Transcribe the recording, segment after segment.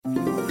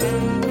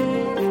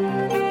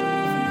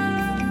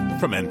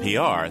From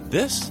NPR,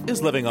 this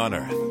is Living on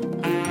Earth.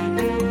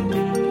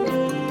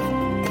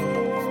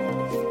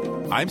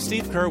 I'm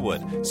Steve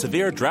Curwood.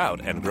 Severe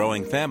drought and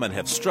growing famine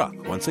have struck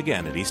once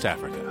again in East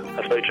Africa.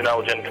 I spoke to an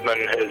old gentleman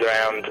who was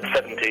around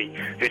 70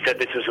 who said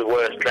this was the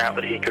worst drought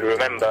that he could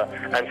remember,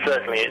 and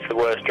certainly it's the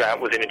worst drought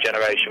within a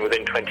generation,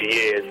 within 20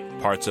 years.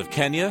 Parts of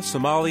Kenya,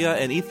 Somalia,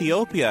 and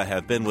Ethiopia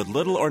have been with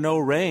little or no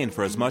rain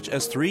for as much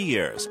as 3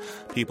 years.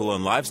 People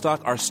and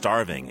livestock are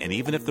starving, and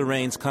even if the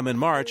rains come in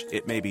March,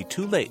 it may be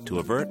too late to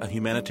avert a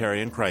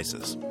humanitarian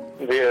crisis.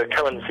 The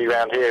currency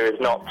around here is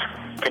not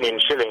penny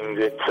and shillings,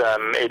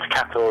 it's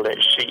cattle,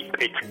 it's sheep,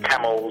 it's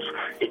camels,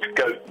 it's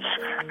goats,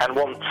 and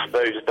once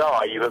those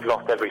die, you have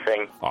lost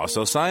everything.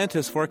 Also,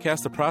 scientists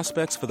forecast the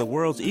prospects for the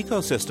world's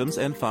ecosystems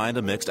and find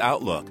a mixed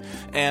outlook,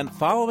 and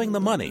following the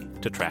money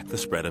to track the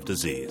spread of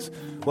disease.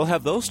 We'll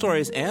have those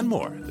stories and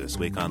more this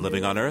week on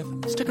Living on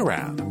Earth. Stick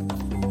around.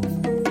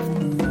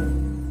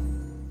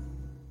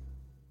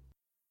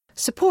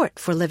 Support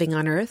for Living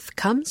on Earth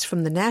comes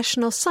from the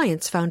National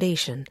Science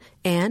Foundation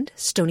and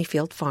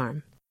Stonyfield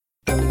Farm.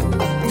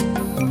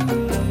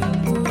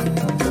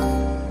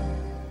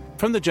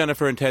 From the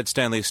Jennifer and Ted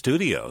Stanley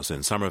studios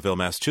in Somerville,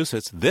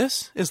 Massachusetts,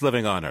 this is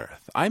Living on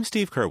Earth. I'm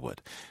Steve Curwood.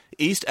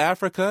 East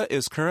Africa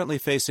is currently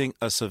facing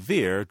a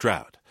severe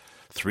drought.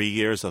 3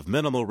 years of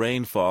minimal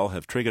rainfall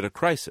have triggered a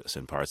crisis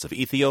in parts of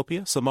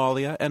Ethiopia,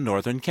 Somalia, and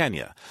northern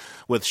Kenya.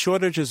 With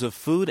shortages of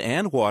food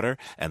and water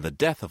and the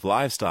death of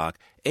livestock,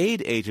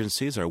 aid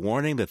agencies are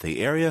warning that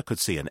the area could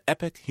see an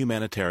epic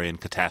humanitarian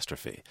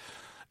catastrophe.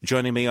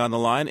 Joining me on the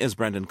line is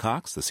Brendan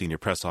Cox, the senior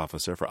press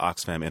officer for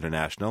Oxfam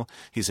International.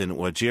 He's in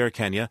Wajir,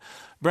 Kenya.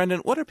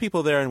 Brendan, what are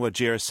people there in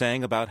Wajir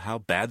saying about how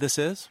bad this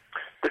is?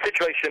 The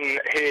situation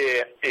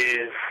here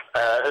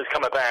has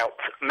come about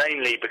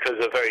mainly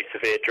because of very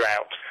severe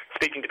drought.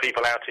 Speaking to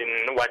people out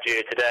in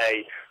Wajir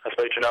today, I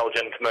spoke to an old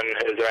gentleman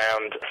who was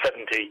around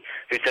 70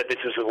 who said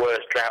this was the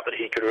worst drought that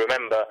he could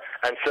remember,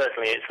 and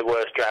certainly it's the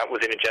worst drought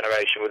within a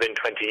generation, within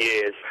 20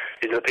 years.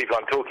 These are the people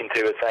I'm talking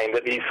to are saying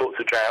that these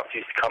sorts of droughts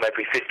used to come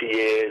every 50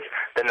 years,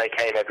 then they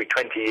came every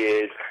 20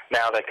 years,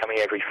 now they're coming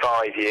every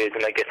 5 years,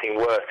 and they're getting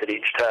worse at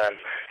each turn.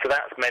 So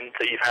that's meant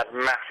that you've had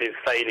massive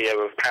failure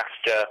of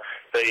pasture.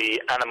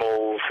 The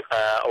animals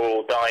are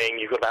all dying.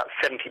 You've got about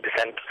 70%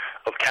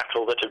 of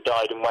cattle that have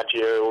died in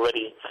Wajir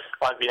already.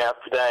 I've been out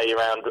today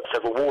around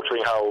several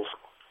watering holes,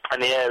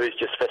 and the area is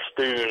just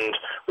festooned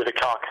with the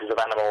carcasses of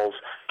animals.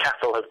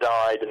 Cattle have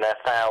died, and they're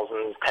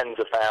thousands, tens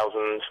of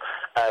thousands.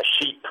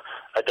 Sheep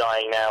are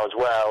dying now as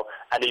well,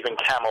 and even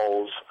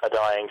camels are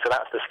dying. So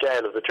that's the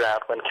scale of the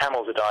drought. When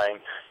camels are dying,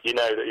 you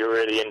know that you're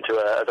really into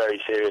a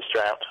very serious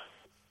drought.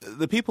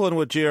 The people in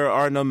Wajir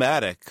are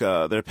nomadic.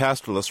 They're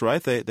pastoralists,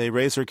 right? They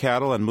raise their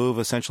cattle and move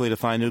essentially to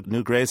find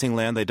new grazing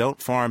land. They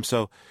don't farm.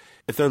 So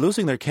if they're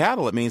losing their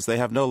cattle, it means they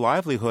have no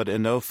livelihood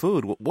and no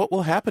food. What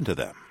will happen to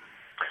them?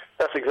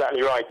 That's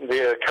exactly right.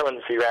 The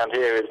currency around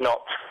here is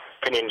not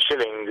penny and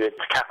shillings. It's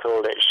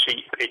cattle, it's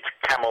sheep, it's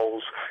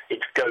camels,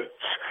 it's goats.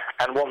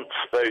 And once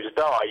those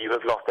die, you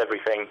have lost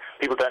everything.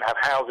 People don't have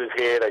houses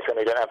here. They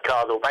certainly don't have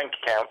cars or bank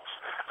accounts.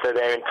 So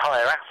their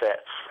entire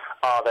assets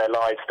are their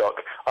livestock.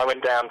 I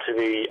went down to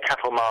the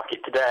cattle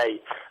market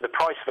today. The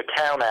price of a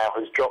cow now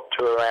has dropped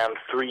to around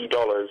 $3.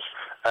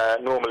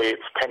 Normally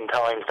it's 10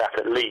 times that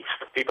at least.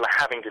 People are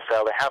having to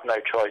sell. They have no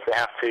choice. They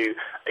have to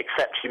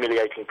accept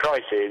humiliating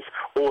prices,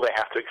 or they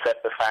have to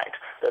accept the fact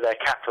that their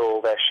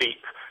cattle, their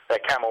sheep, their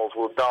camels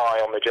will die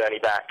on the journey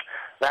back.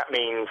 That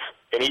means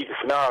in either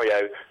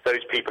scenario,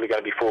 those people are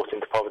going to be forced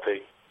into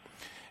poverty.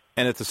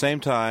 And at the same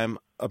time,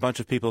 a bunch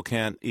of people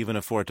can't even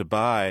afford to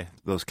buy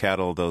those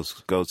cattle,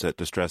 those goats at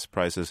distressed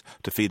prices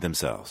to feed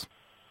themselves.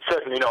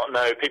 Certainly not,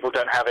 no. People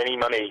don't have any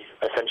money,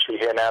 essentially,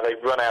 here now.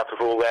 They've run out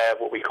of all their,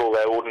 what we call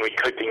their ordinary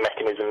coping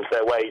mechanisms,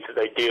 their ways that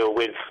they deal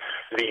with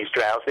these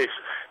droughts. This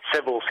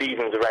several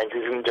seasons of rain.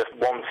 This isn't just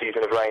one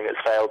season of rain that's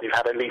failed. You've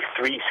had at least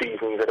 3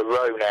 seasons in a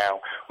row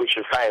now which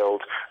have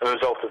failed, and the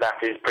result of that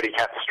is pretty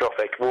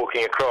catastrophic.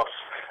 Walking across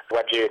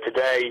Wajir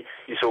today,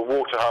 you saw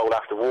water hole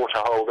after water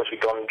hole that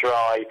had gone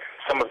dry.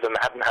 Some of them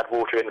hadn't had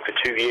water in for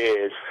 2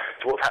 years.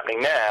 So what's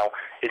happening now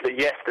is that,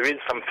 yes, there is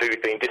some food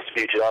being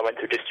distributed. I went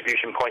to a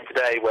distribution point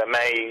today where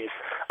maize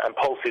and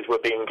pulses were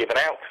being given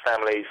out to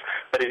families,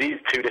 but it is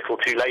too little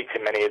too late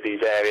in many of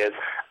these areas.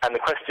 And the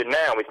question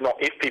now is not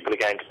if people are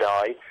going to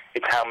die,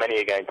 it's how many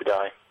are going to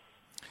die.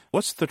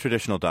 What's the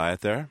traditional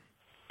diet there?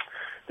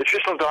 The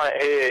traditional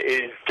diet here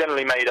is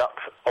generally made up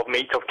of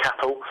meat, of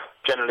cattle.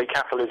 Generally,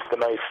 cattle is the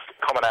most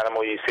common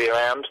animal you see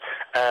around.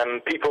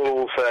 People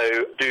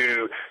also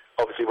do,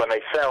 obviously, when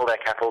they sell their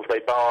cattle, they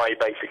buy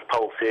basic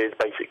pulses,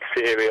 basic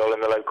cereal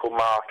in the local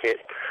market.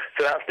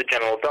 So that's the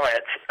general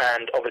diet.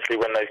 And obviously,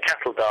 when those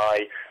cattle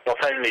die, not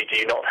only do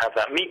you not have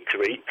that meat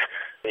to eat,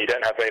 you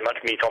don't have very much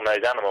meat on those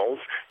animals,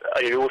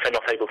 you're also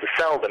not able to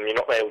sell them, you're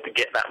not able to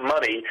get that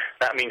money.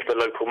 That means the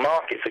local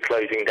markets are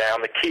closing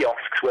down, the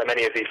kiosks where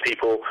many of these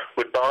people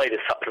would buy the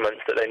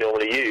supplements that they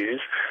normally use,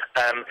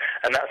 and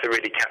that's a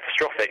really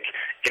catastrophic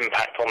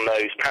impact on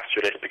those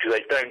pastoralists because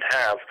they don't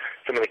have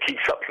some of the key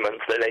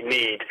supplements that they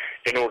need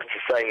in order to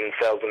sustain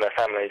themselves and their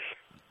families.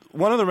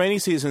 One of the rainy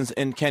seasons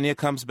in Kenya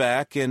comes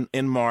back in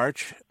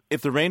March.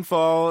 If the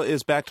rainfall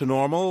is back to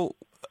normal,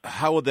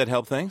 how would that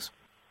help things?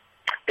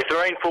 If the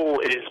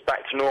rainfall is back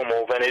to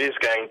normal, then it is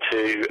going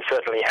to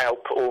certainly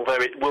help, although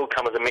it will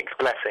come as a mixed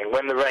blessing.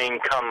 When the rain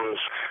comes,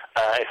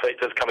 if it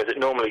does come as it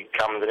normally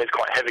comes, and it's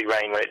quite heavy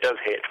rain when it does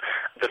hit,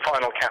 the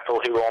final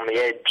cattle who are on the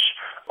edge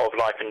of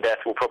life and death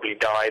will probably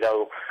die.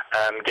 They'll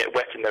get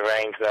wet in the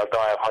rain, so they'll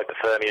die of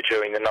hypothermia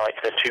during the night.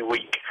 They're too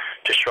weak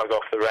to shrug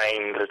off the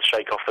rain, to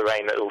shake off the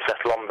rain that will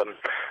settle on them.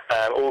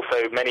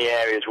 Also, many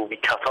areas will be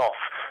cut off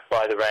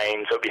by the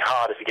rain, so it'll be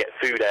harder to get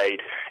food aid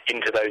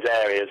into those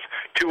areas.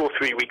 2 or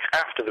 3 weeks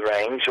after the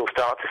rains, you'll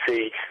start to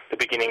see the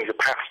beginnings of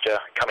pasture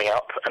coming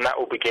up, and that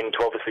will begin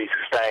to obviously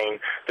sustain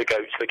the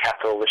goats, the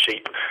cattle, the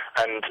sheep,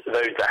 and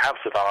those that have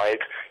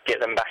survived, get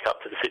them back up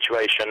to the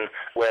situation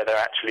where they're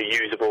actually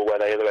usable, where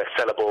they're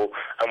sellable,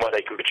 and where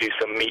they can produce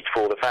some meat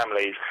for the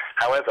families.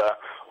 However,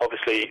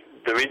 obviously,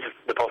 there is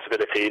the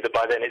possibility that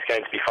by then it's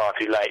going to be far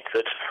too late,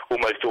 that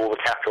almost all the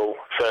cattle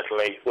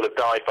certainly will have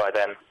died by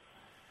then.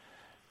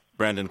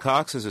 Brandon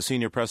Cox is a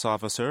senior press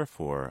officer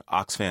for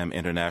Oxfam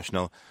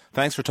International.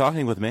 Thanks for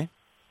talking with me.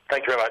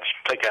 Thank you very much.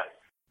 Take care.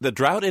 The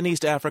drought in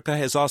East Africa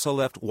has also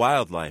left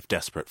wildlife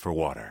desperate for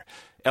water.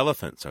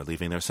 Elephants are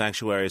leaving their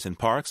sanctuaries in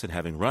parks and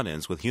having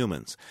run-ins with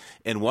humans.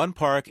 In one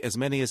park, as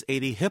many as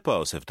 80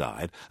 hippos have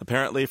died,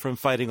 apparently from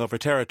fighting over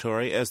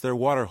territory as their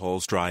water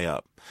holes dry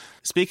up.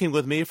 Speaking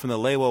with me from the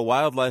Lewa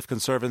Wildlife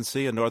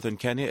Conservancy in northern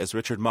Kenya is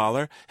Richard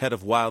Mahler, head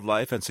of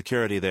wildlife and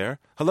security there.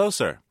 Hello,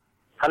 sir.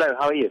 Hello,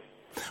 how are you?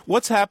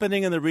 What's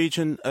happening in the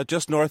region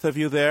just north of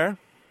you there?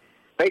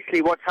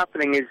 Basically, what's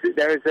happening is that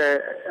there is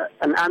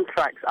an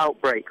anthrax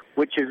outbreak,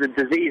 which is a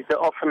disease that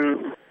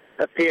often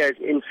appears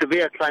in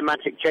severe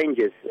climatic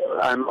changes,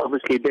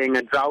 obviously being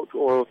a drought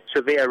or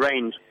severe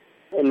rains.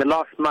 In the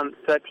last month,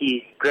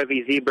 30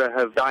 Grevy's zebra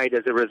have died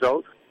as a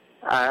result,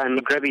 and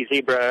the Grevy's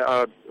zebra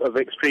are of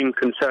extreme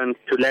concern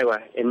to Lewa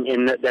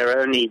in that there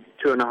are only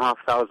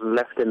 2,500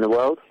 left in the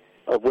world,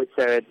 of which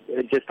there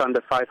are just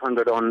under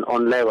 500 on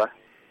Lewa.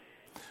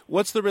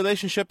 What's the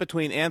relationship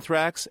between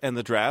anthrax and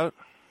the drought?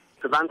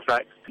 Of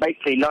anthrax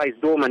basically lies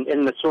dormant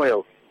in the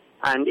soil,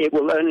 and it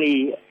will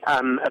only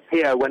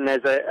appear when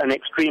there's an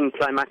extreme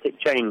climatic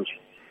change.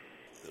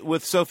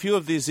 With so few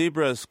of these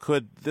zebras,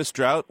 could this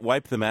drought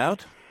wipe them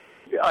out?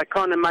 I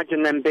can't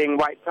imagine them being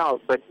wiped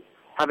out, but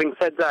having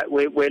said that,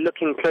 we're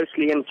looking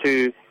closely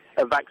into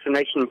a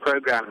vaccination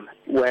program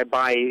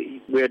whereby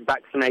we'd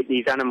vaccinate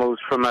these animals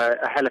from a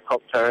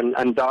helicopter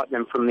and dart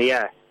them from the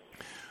air.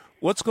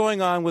 What's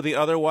going on with the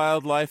other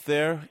wildlife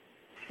there?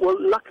 Well,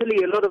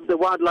 luckily, a lot of the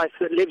wildlife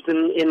that lives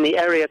in the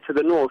area to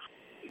the north,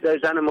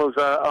 those animals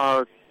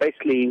are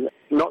basically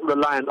not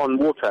reliant on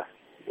water.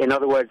 In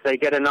other words, they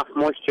get enough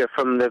moisture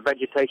from the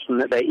vegetation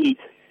that they eat.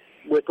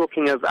 We're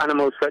talking of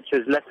animals such as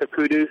leopard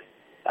kudu,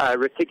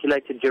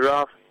 reticulated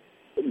giraffe,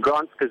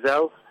 Grant's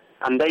gazelle,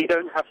 and they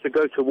don't have to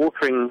go to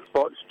watering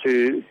spots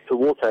to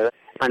water.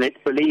 And it's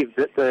believed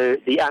that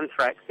the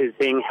anthrax is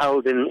being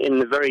held in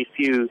the very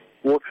few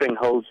watering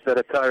holes that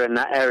occur in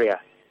that area.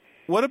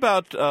 What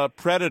about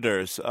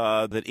predators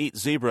that eat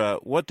zebra?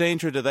 What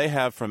danger do they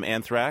have from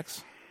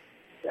anthrax?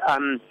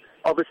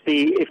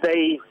 Obviously, if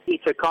they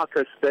eat a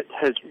carcass that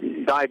has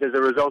died as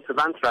a result of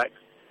anthrax,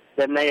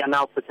 then they are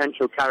now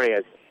potential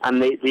carriers.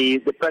 And the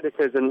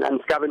predators and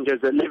scavengers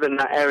that live in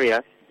that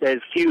area,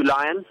 there's few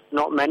lions,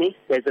 not many.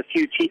 There's a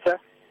few cheetah,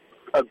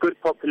 a good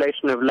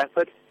population of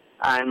leopard,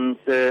 and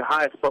the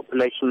highest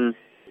population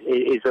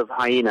is of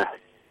hyena.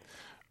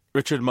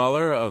 Richard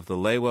Mahler of the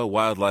Lewa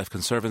Wildlife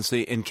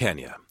Conservancy in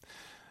Kenya.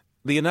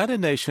 The United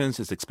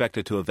Nations is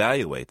expected to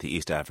evaluate the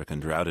East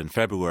African drought in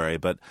February,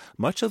 but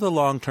much of the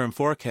long-term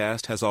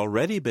forecast has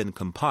already been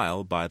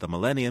compiled by the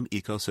Millennium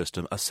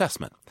Ecosystem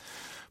Assessment.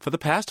 For the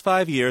past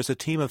 5 years, a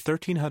team of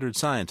 1,300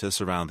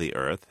 scientists around the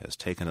Earth has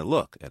taken a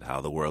look at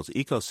how the world's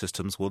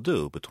ecosystems will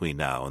do between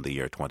now and the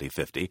year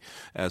 2050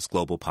 as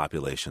global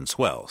population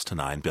swells to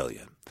 9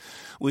 billion.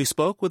 We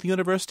spoke with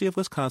University of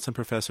Wisconsin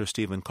professor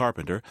Stephen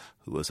Carpenter,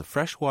 who is a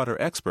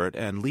freshwater expert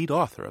and lead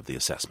author of the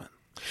assessment.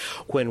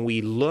 When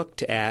we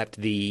looked at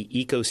the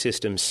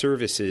ecosystem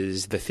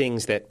services, the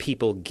things that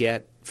people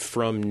get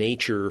from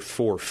nature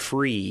for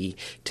free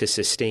to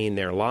sustain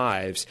their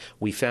lives,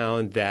 we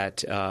found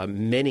that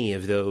many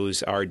of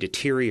those are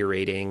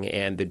deteriorating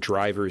and the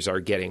drivers are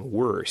getting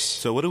worse.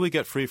 So what do we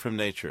get free from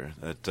nature?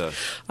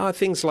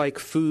 Things like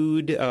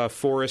food,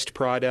 forest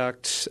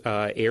products,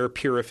 air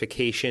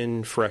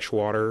purification, fresh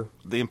water.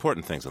 The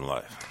important things in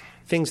life.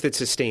 Things that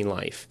sustain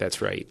life,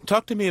 that's right.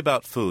 Talk to me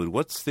about food.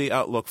 What's the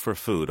outlook for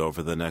food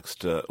over the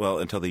next,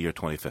 until the year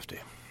 2050?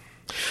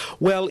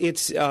 Well,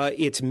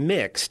 it's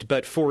mixed,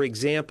 but for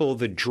example,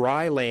 the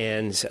dry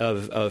lands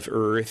of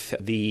Earth,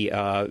 the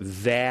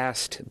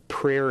vast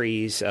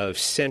prairies of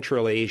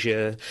Central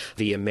Asia,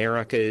 the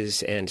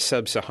Americas, and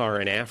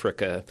sub-Saharan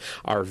Africa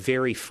are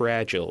very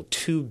fragile.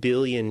 2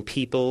 billion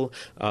people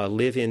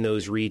live in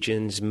those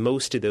regions.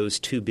 Most of those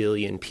 2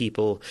 billion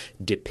people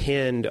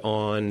depend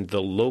on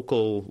the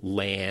local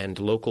land,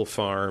 local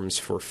farms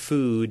for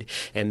food,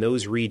 and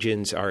those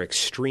regions are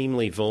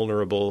extremely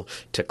vulnerable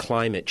to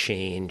climate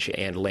change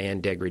and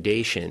land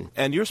degradation.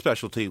 And your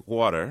specialty,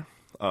 water.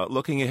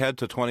 Looking ahead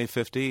to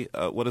 2050,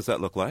 what does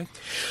that look like?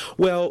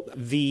 Well,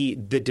 the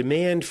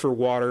demand for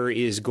water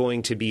is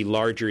going to be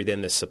larger than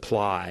the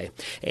supply.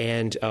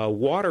 And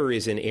water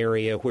is an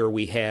area where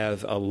we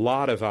have a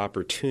lot of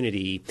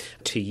opportunity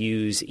to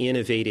use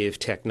innovative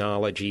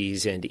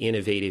technologies and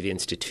innovative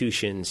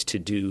institutions to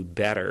do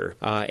better.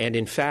 And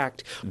in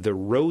fact, the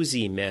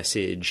rosy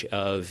message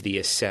of the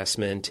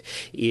assessment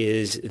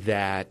is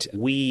that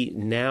we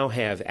now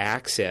have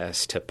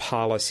access to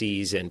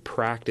policies and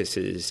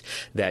practices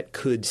that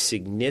could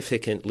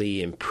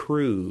significantly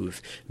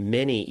improve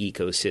many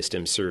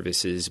ecosystem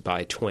services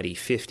by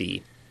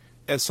 2050.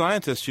 As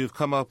scientists, you've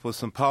come up with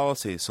some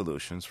policy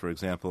solutions. For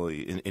example,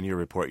 in your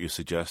report, you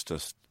suggest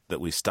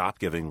that we stop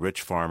giving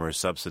rich farmers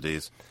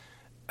subsidies.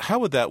 How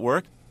would that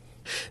work?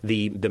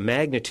 The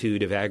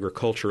magnitude of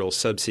agricultural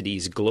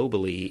subsidies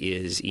globally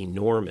is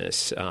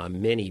enormous,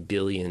 many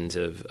billions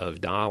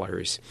of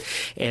dollars.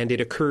 And it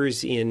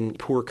occurs in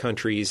poor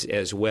countries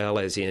as well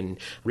as in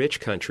rich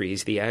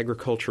countries. The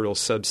agricultural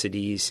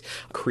subsidies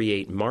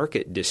create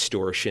market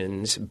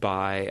distortions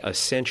by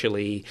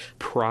essentially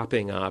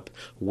propping up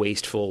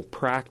wasteful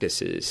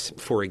practices.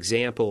 For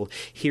example,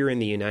 here in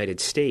the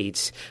United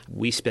States,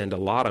 we spend a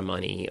lot of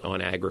money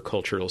on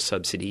agricultural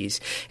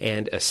subsidies,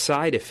 and a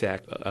side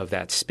effect of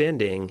that spending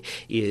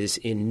is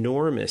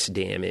enormous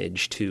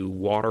damage to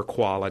water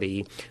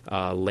quality,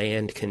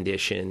 land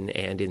condition,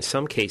 and in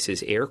some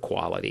cases air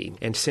quality.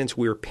 And since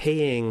we're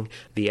paying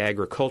the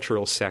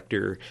agricultural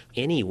sector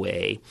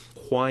anyway,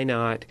 why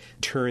not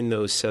turn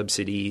those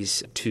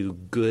subsidies to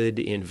good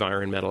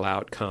environmental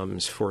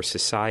outcomes for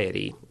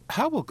society?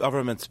 How will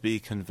governments be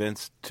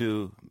convinced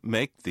to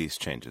make these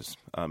changes?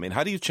 I mean,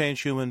 how do you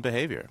change human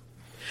behavior?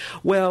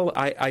 Well,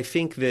 I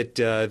think that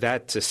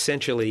that's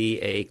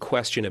essentially a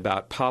question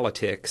about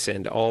politics,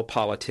 and all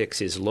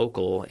politics is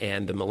local,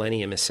 and the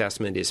Millennium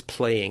Assessment is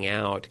playing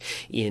out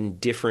in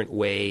different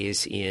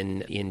ways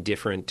in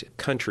different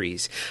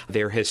countries.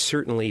 There has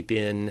certainly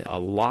been a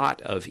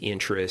lot of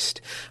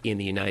interest in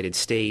the United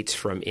States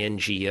from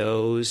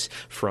NGOs,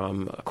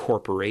 from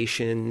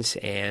corporations,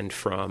 and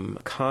from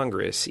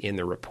Congress in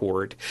the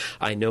report.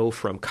 I know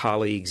from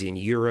colleagues in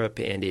Europe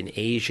and in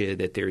Asia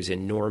that there's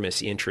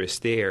enormous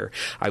interest there.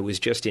 I was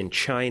just in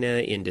China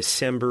in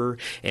December,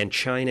 and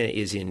China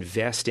is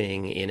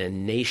investing in a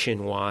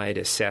nationwide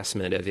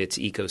assessment of its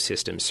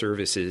ecosystem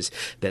services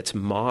that's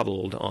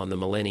modeled on the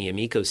Millennium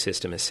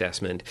Ecosystem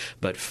Assessment,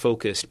 but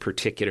focused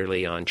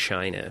particularly on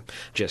China,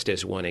 just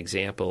as one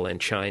example.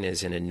 And China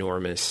is an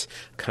enormous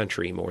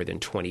country, more than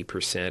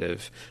 20%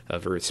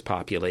 of Earth's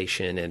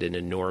population, and an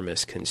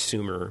enormous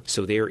consumer.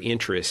 So their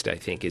interest, I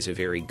think, is a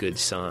very good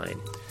sign.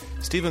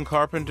 Stephen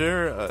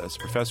Carpenter is a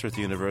professor at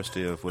the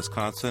University of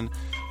Wisconsin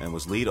and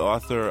was lead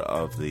author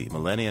of the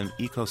Millennium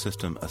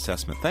Ecosystem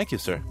Assessment. Thank you,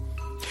 sir.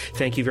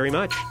 Thank you very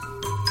much.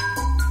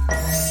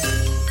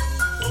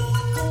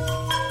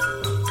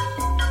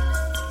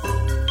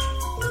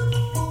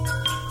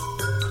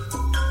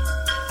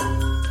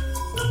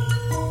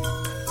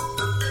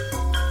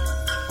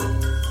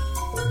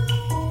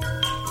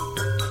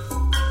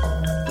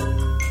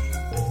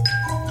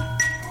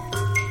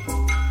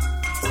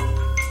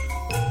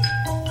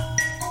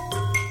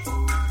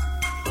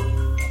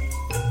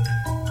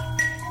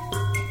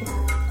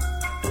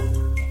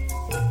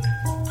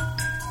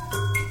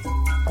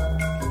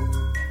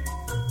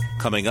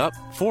 Coming up,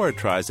 Ford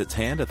tries its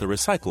hand at the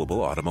recyclable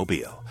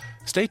automobile.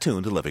 Stay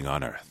tuned to Living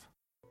on Earth.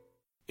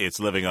 It's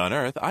Living on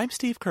Earth. I'm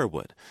Steve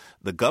Kerwood.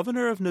 The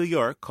governor of New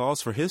York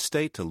calls for his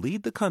state to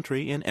lead the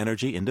country in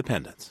energy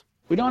independence.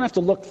 We don't have to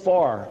look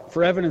far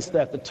for evidence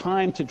that the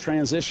time to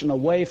transition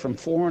away from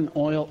foreign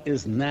oil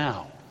is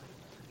now.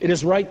 It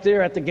is right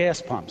there at the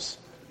gas pumps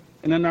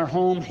and in our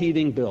home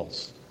heating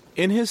bills.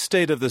 In his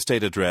State of the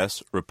State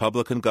address,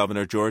 Republican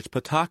Governor George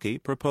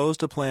Pataki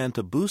proposed a plan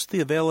to boost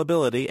the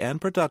availability and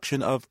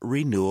production of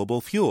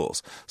renewable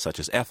fuels, such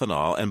as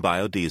ethanol and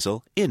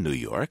biodiesel, in New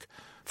York.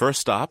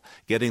 First stop,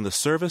 getting the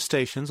service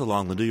stations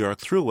along the New York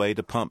Thruway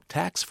to pump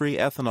tax-free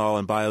ethanol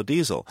and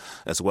biodiesel,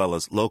 as well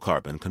as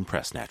low-carbon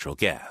compressed natural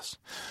gas.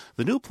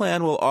 The new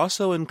plan will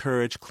also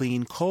encourage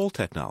clean coal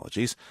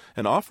technologies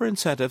and offer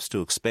incentives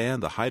to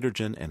expand the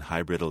hydrogen and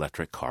hybrid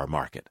electric car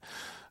market.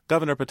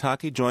 Governor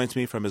Pataki joins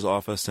me from his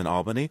office in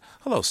Albany.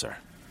 Hello, sir.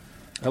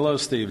 Hello,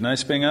 Steve.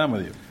 Nice being on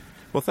with you.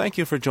 Well, thank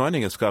you for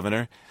joining us,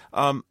 Governor.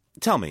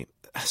 Tell me,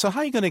 so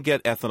how are you going to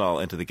get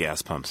ethanol into the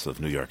gas pumps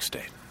of New York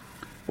State?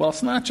 Well,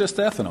 it's not just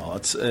ethanol.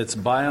 It's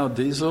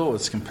biodiesel.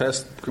 It's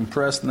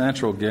compressed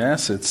natural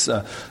gas. It's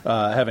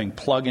having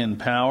plug-in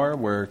power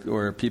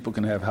where people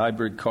can have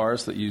hybrid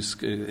cars that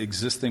use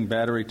existing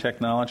battery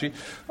technology,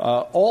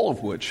 all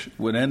of which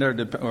would end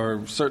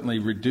or certainly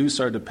reduce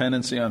our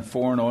dependency on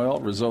foreign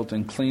oil, result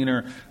in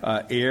cleaner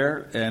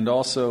air, and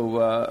also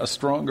a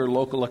stronger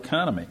local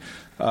economy.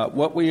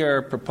 What we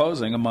are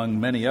proposing, among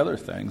many other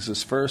things,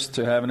 is first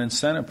to have an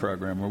incentive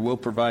program where we'll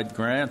provide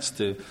grants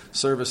to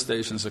service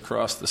stations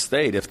across the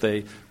state if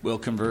they will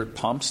convert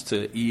pumps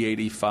to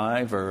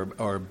E85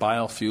 or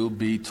biofuel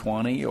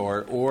B20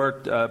 or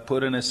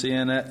put in a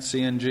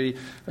CNG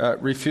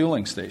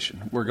refueling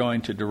station. We're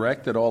going to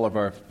direct that all of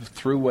our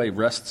thruway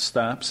rest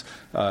stops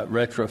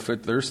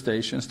retrofit their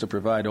stations to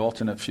provide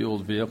alternate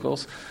fueled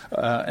vehicles.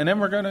 And then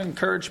we're going to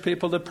encourage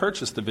people to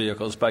purchase the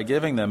vehicles by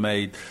giving them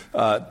a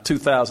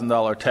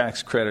 $2,000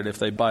 tax credit if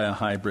they buy a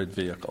hybrid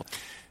vehicle.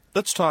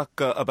 Let's talk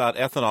about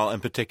ethanol in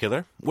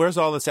particular. Where's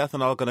all this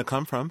ethanol going to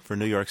come from for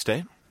New York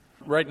State?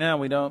 Right now,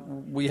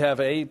 we have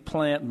a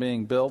plant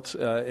being built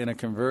in a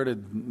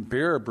converted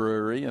beer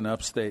brewery in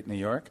upstate New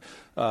York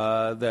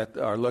that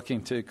are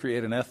looking to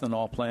create an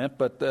ethanol plant,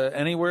 but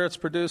anywhere it's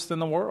produced in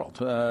the world,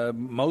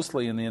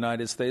 mostly in the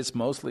United States,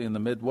 mostly in the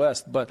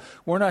Midwest. But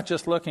we're not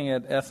just looking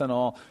at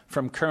ethanol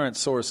from current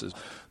sources.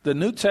 The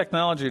new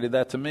technology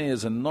to me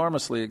is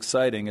enormously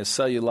exciting is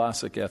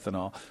cellulosic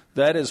ethanol.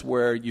 That is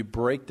where you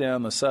break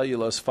down the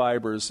cellulose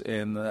fibers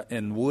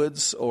in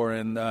woods or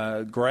in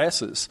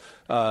grasses,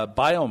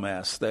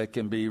 biomass that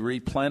can be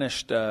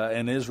replenished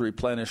and is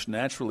replenished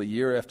naturally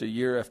year after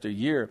year after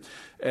year.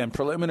 And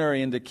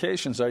preliminary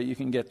indications are you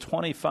can get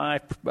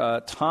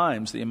 25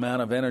 times the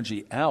amount of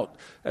energy out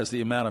as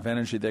the amount of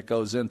energy that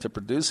goes into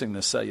producing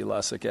the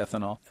cellulosic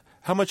ethanol.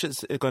 How much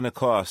is it going to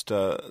cost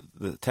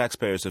the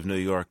taxpayers of New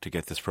York to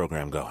get this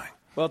program going?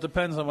 Well, it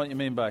depends on what you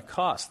mean by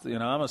cost.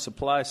 I'm a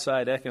supply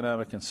side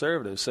economic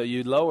conservative, so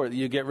you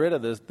get rid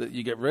of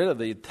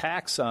the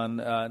tax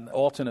on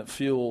alternate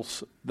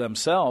fuels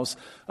themselves.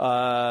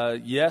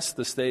 Yes,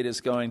 the state is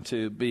going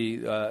to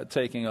be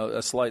taking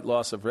a slight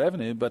loss of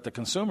revenue, but the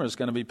consumer is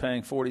going to be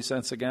paying 40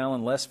 cents a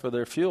gallon less for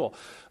their fuel.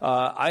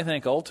 I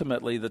think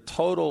ultimately the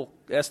total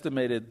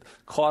estimated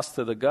cost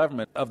to the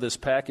government of this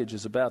package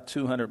is about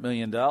 $200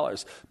 million.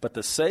 But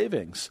the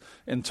savings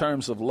in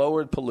terms of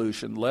lowered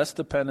pollution, less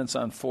dependence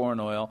on foreign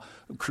oil,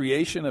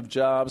 creation of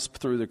jobs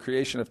through the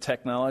creation of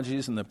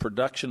technologies and the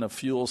production of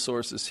fuel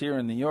sources here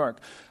in New York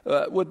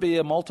would be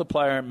a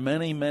multiplier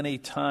many, many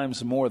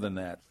times more than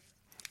that.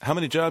 How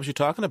many jobs are you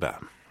talking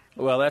about?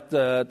 Well,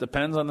 that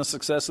depends on the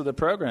success of the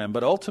program.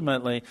 But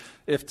ultimately,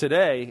 if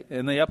today,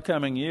 in the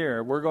upcoming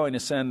year, we're going to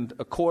send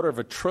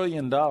 $250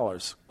 billion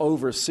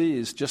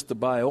overseas just to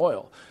buy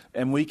oil,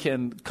 and we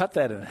can cut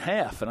that in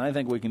half, and I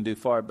think we can do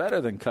far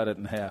better than cut it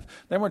in half,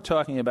 then we're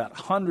talking about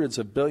hundreds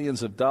of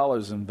billions of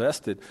dollars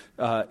invested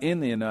in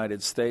the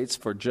United States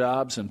for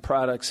jobs and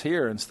products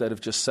here instead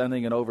of just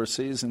sending it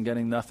overseas and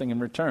getting nothing in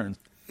return.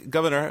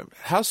 Governor,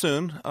 how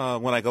soon,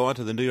 when I go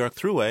onto the New York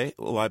Thruway,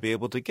 will I be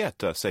able to get,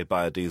 say,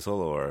 biodiesel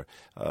or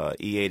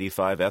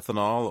E85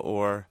 ethanol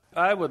or...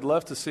 I would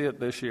love to see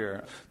it this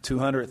year.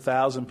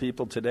 200,000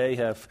 people today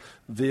have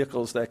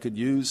vehicles that could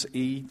use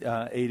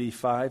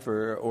E85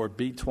 or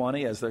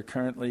B20 as they're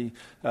currently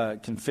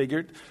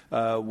configured.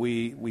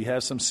 We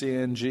have some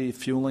CNG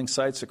fueling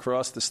sites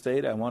across the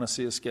state. I want to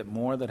see us get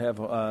more that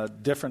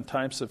have different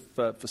types of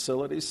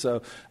facilities.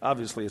 So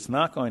obviously it's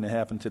not going to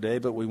happen today,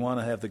 but we want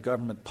to have the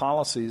government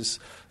policies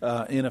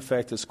in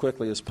effect as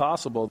quickly as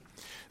possible.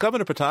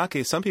 Governor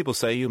Pataki, some people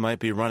say you might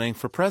be running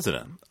for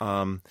president.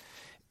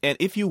 And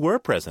if you were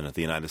president of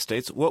the United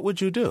States, what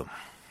would you do?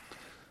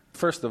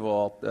 First of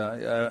all,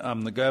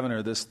 I'm the governor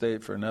of this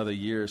state for another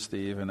year,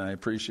 Steve, and I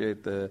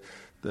appreciate the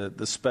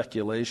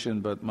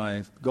speculation, but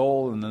my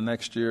goal in the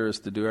next year is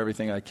to do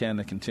everything I can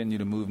to continue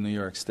to move New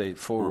York State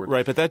forward.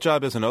 Right, but that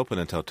job isn't open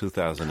until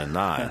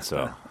 2009,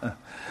 so...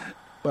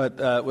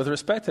 But with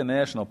respect to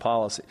national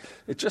policy,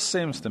 it just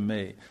seems to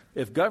me,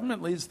 if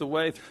government leads the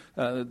way,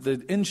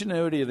 the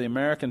ingenuity of the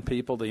American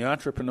people, the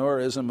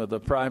entrepreneurism of the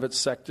private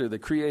sector, the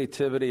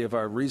creativity of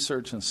our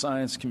research and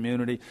science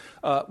community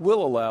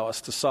will allow us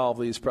to solve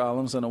these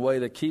problems in a way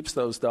that keeps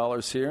those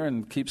dollars here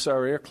and keeps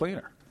our air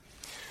cleaner.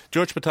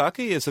 George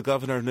Pataki is the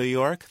governor of New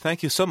York.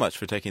 Thank you so much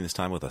for taking this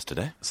time with us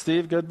today.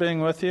 Steve, good being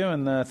with you,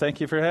 and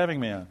thank you for having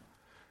me on.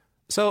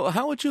 So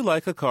how would you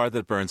like a car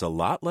that burns a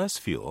lot less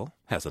fuel,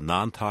 has a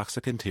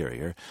non-toxic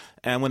interior,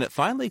 and when it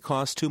finally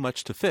costs too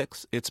much to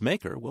fix, its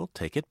maker will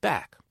take it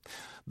back?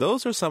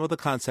 Those are some of the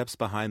concepts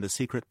behind the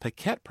secret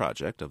Paquette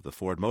project of the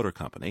Ford Motor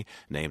Company,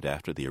 named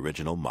after the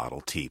original Model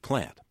T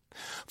plant.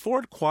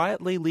 Ford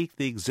quietly leaked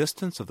the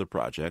existence of the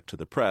project to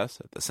the press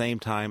at the same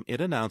time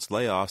it announced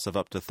layoffs of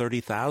up to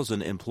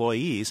 30,000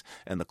 employees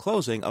and the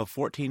closing of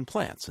 14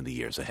 plants in the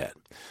years ahead.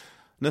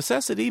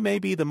 Necessity may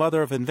be the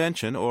mother of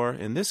invention, or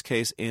in this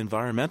case,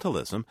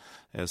 environmentalism,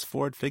 as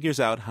Ford figures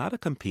out how to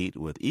compete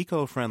with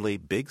eco-friendly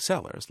big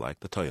sellers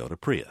like the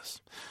Toyota Prius.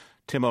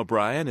 Tim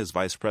O'Brien is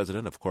Vice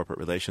President of Corporate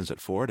Relations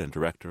at Ford and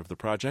Director of the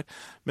project.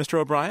 Mr.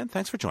 O'Brien,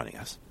 thanks for joining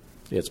us.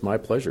 It's my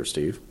pleasure,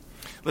 Steve.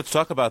 Let's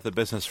talk about the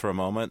business for a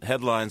moment.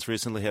 Headlines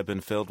recently have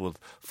been filled with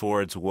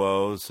Ford's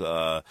woes.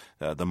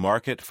 The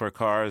market for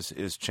cars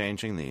is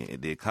changing.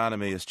 The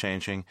economy is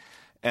changing.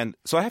 And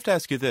so I have to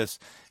ask you this.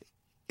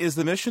 Is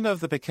the mission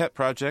of the Piquette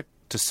Project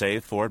to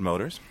save Ford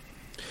Motors?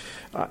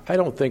 I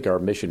don't think our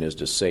mission is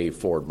to save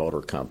Ford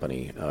Motor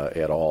Company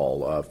at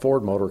all.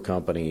 Ford Motor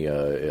Company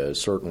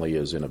certainly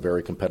is in a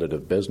very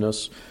competitive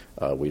business.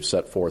 We've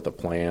set forth a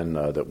plan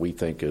that we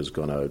think is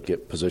going to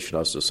position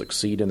us to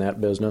succeed in that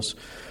business.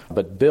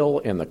 But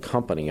Bill and the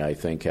company, I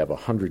think, have a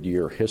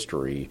 100-year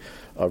history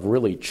of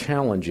really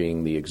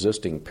challenging the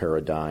existing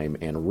paradigm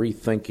and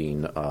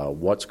rethinking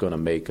what's going to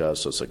make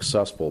us a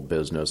successful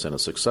business and a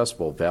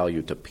successful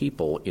value to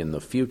people in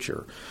the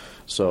future.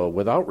 So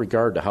without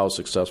regard to how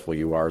successful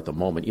you are at the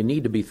moment, you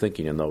need to be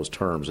thinking in those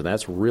terms, and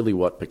that's really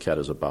what Piquette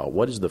is about.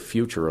 What is the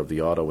future of the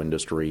auto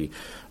industry?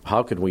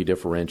 How can we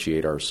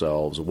differentiate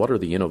ourselves? What are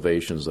the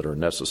innovations that are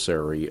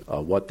necessary?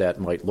 What that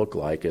might look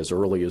like as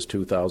early as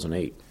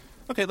 2008.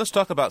 Okay, let's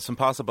talk about some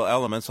possible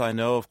elements. I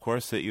know, of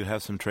course, that you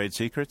have some trade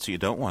secrets you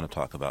don't want to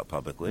talk about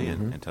publicly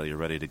until you're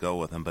ready to go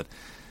with them, but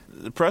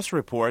the press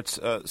reports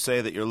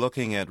say that you're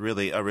looking at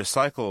really a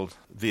recycled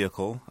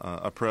vehicle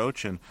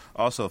approach and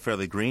also a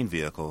fairly green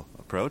vehicle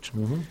approach.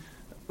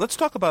 Let's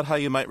talk about how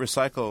you might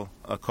recycle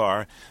a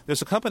car.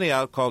 There's a company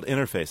out called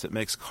Interface that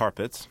makes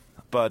carpets,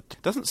 but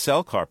doesn't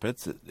sell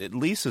carpets. It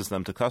leases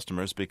them to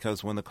customers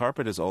because when the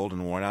carpet is old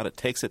and worn out, it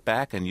takes it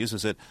back and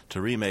uses it to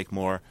remake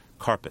more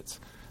carpets.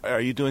 Are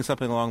you doing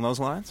something along those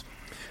lines?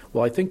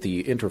 Well, I think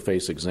the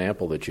Interface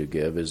example that you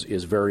give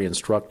is very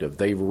instructive.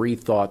 They've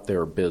rethought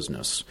their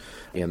business,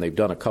 and they've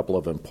done a couple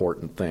of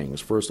important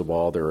things. First of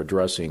all, they're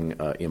addressing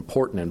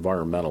important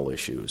environmental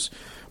issues.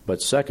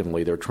 But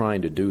secondly, they're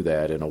trying to do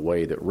that in a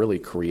way that really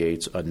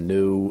creates a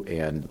new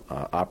and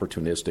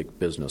opportunistic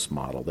business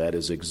model. That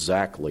is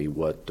exactly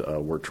what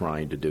we're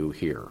trying to do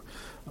here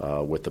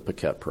with the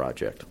Piquette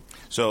Project.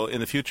 So in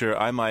the future,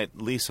 I might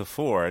lease a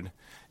Ford,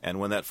 and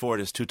when that Ford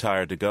is too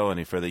tired to go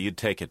any further, you'd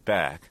take it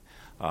back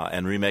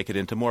and remake it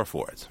into more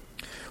Fords.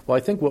 Well,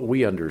 I think what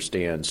we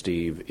understand,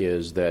 Steve,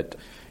 is that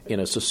in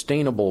a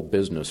sustainable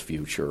business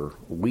future,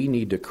 we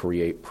need to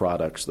create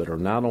products that are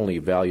not only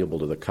valuable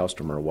to the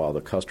customer while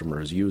the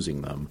customer is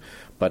using them,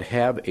 but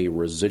have a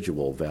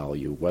residual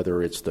value,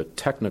 whether it's the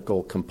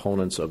technical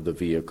components of the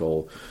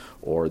vehicle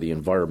or the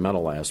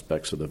environmental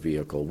aspects of the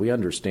vehicle. We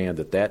understand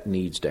that that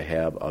needs to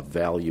have a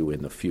value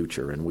in the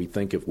future, and we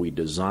think if we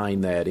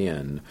design that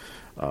in,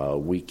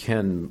 we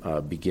can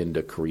begin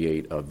to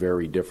create a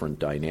very different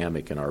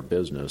dynamic in our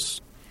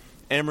business.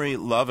 Amory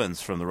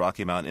Lovins from the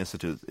Rocky Mountain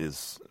Institute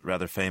is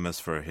rather famous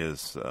for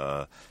his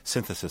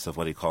synthesis of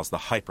what he calls the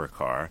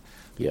hypercar.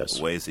 Yes.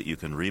 Ways that you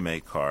can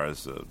remake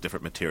cars,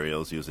 different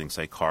materials using,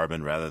 say,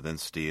 carbon rather than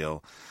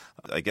steel.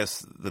 I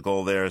guess the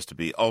goal there is to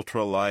be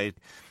ultralight,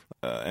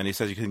 and he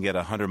says you can get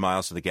 100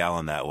 miles to the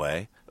gallon that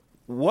way.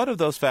 What of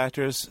those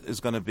factors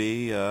is going to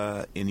be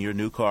in your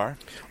new car?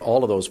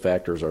 All of those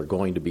factors are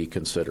going to be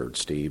considered,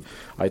 Steve.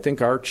 I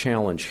think our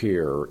challenge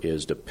here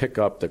is to pick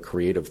up the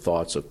creative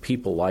thoughts of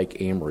people like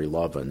Amory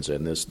Lovins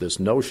and this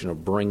notion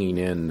of bringing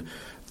in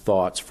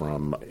thoughts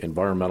from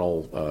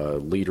environmental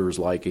leaders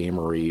like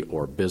Amory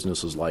or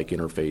businesses like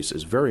Interface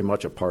is very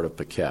much a part of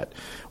Piquette.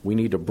 We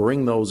need to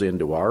bring those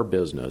into our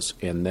business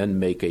and then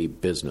make a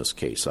business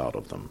case out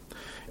of them.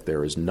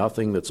 There is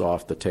nothing that's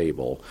off the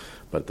table,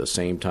 but at the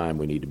same time,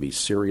 we need to be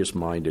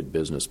serious-minded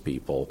business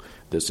people.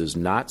 This is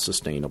not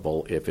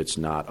sustainable if it's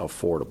not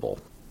affordable.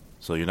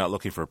 So you're not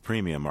looking for a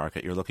premium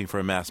market, you're looking for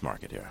a mass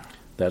market here.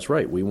 That's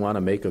right. We want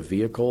to make a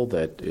vehicle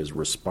that is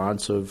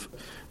responsive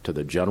to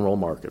the general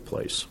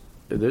marketplace.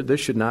 This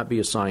should not be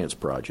a science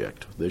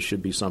project. This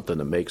should be something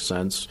that makes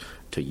sense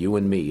to you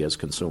and me as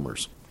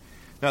consumers.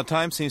 Now,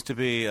 time seems to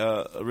be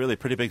a really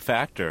pretty big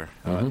factor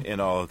in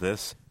all of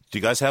this. Do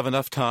you guys have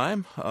enough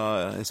time?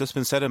 Has this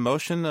been set in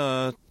motion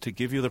to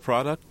give you the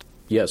product?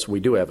 Yes, we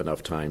do have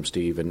enough time,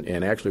 Steve.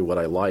 And actually what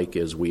I like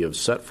is we have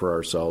set for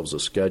ourselves a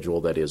schedule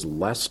that is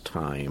less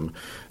time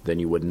than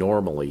you would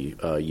normally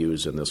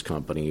use in this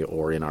company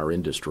or in our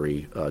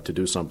industry to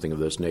do something of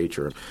this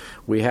nature.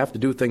 We have to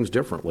do things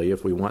differently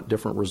if we want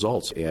different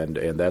results. And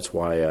that's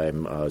why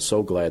I'm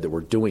so glad that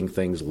we're doing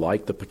things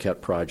like the Piquette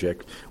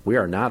Project. We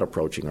are not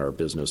approaching our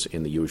business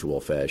in the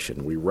usual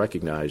fashion. We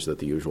recognize that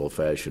the usual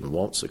fashion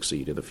won't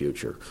succeed in the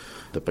future.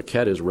 The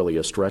Piquette is really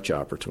a stretch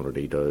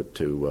opportunity to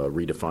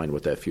redefine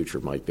what that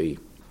future might be.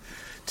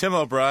 Tim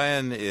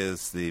O'Brien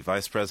is the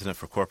Vice President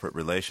for Corporate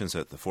Relations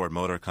at the Ford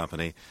Motor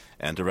Company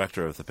and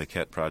Director of the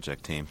Piquette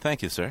Project team.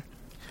 Thank you, sir.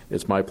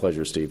 It's my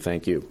pleasure, Steve.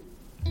 Thank you.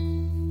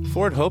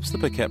 Ford hopes the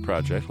Piquette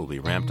Project will be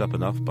ramped up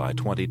enough by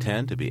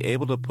 2010 to be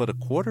able to put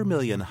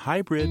 250,000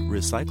 hybrid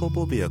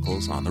recyclable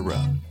vehicles on the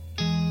road.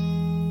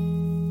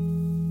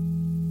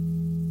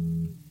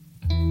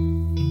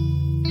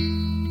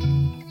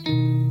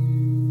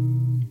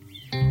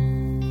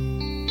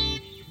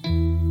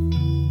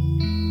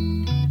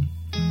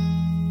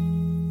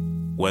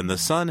 When the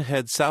sun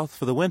heads south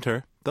for the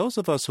winter, those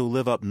of us who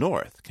live up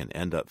north can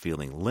end up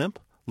feeling limp,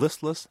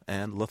 listless,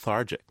 and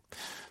lethargic.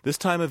 This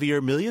time of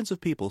year, millions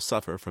of people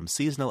suffer from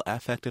seasonal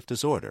affective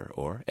disorder,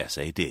 or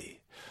SAD.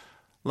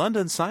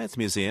 London's Science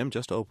Museum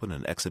just opened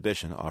an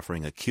exhibition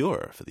offering a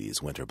cure for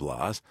these winter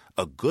blahs,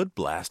 a good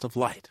blast of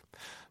light.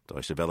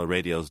 Deutsche Welle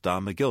Radio's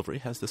Don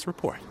McGilvery has this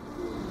report.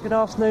 Good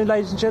afternoon,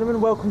 ladies and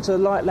gentlemen. Welcome to the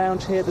Light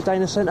Lounge here at the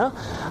Dana Centre.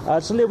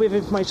 Just a little bit of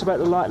information about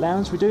the Light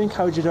Lounge. We do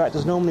encourage you to act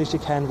as normally as you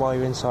can while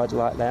you're inside the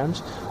Light Lounge.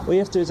 All you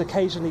have to do is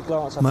occasionally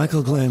glance up.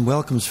 Michael Glenn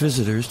welcomes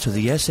visitors to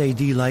the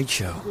SAD Light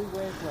Show.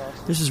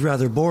 This is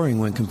rather boring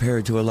when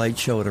compared to a light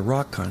show at a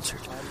rock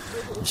concert.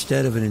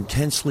 Instead of an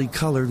intensely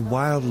colored,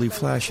 wildly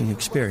flashing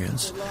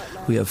experience,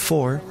 we have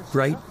 4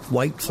 bright,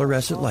 white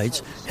fluorescent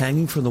lights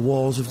hanging from the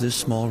walls of this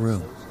small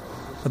room.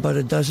 About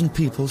a dozen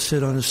people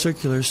sit on a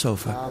circular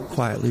sofa,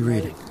 quietly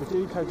reading. We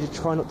do encourage you to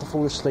try not to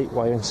fall asleep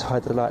while you're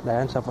inside the Light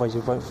Lounge, otherwise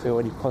you won't feel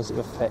any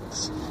positive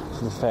effects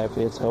from the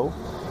therapy at all.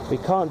 We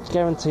can't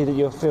guarantee that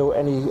you'll feel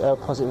any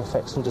positive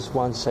effects from just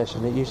one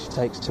session. It usually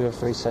takes 2 or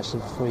 3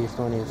 sessions before you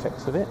feel any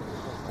effects of it.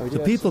 The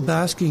people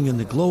basking in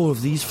the glow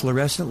of these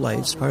fluorescent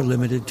lights are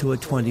limited to a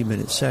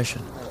 20-minute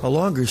session. A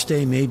longer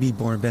stay may be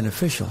more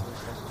beneficial,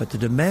 but the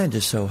demand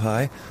is so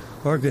high,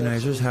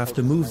 organizers have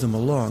to move them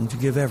along to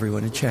give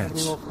everyone a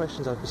chance. Any more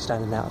questions? I'll be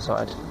standing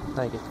outside.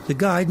 Thank you. The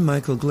guide,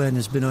 Michael Glenn,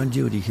 has been on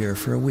duty here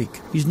for a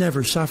week. He's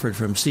never suffered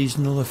from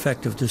seasonal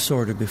affective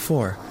disorder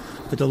before,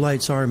 but the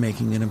lights are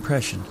making an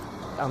impression.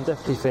 I'm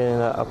definitely feeling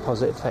a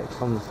positive effect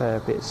from the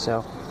therapy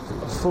itself.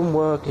 From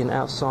working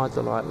outside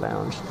the Light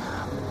Lounge,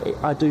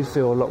 I do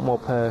feel a lot more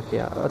perky.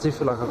 I do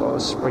feel like I've got a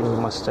spring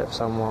in my step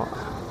somewhat.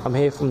 I'm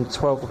here from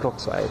 12 o'clock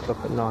to 8 o'clock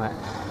at night.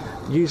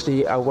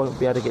 Usually I won't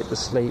be able to get to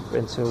sleep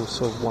until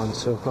sort of 1,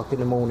 2 o'clock in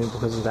the morning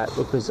because of that,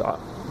 because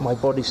my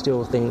body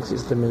still thinks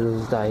it's the middle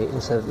of the day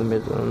instead of the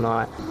middle of the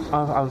night.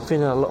 I'm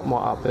feeling a lot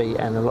more upbeat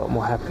and a lot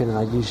more happy than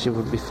I usually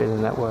would be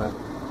feeling at work.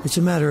 It's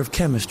a matter of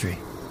chemistry.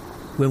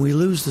 When we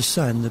lose the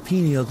sun, the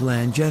pineal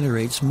gland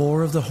generates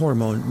more of the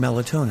hormone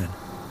melatonin.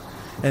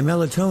 And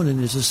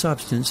melatonin is a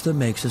substance that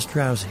makes us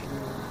drowsy.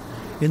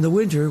 In the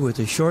winter, with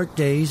the short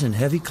days and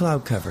heavy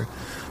cloud cover,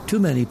 too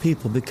many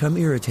people become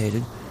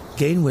irritated,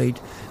 gain weight,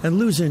 and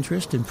lose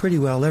interest in pretty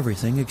well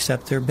everything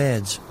except their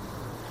beds.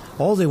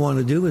 All they want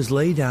to do is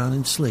lay down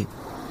and sleep.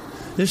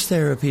 This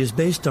therapy is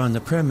based on the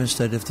premise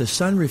that if the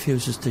sun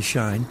refuses to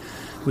shine,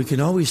 we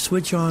can always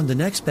switch on the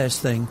next best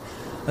thing,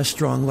 a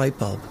strong light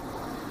bulb.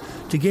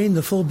 To gain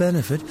the full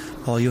benefit,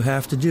 all you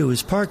have to do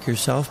is park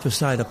yourself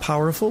beside a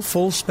powerful,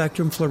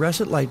 full-spectrum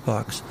fluorescent light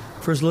box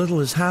for as little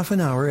as half an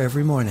hour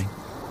every morning.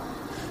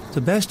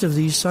 The best of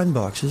these sun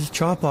boxes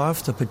chop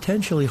off the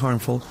potentially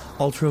harmful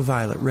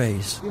ultraviolet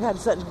rays. We've had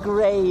such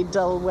grey,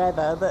 dull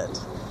weather that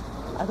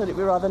I thought it'd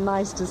be rather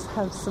nice to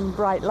have some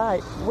bright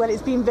light. Well,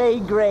 it's been very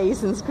grey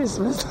since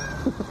Christmas.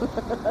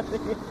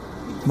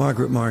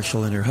 Margaret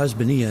Marshall and her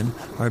husband Ian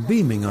are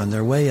beaming on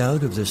their way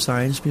out of the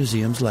Science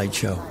Museum's light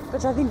show.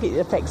 But I think it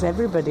affects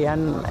everybody,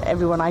 and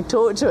everyone I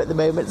talk to at the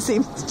moment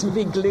seems to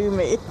be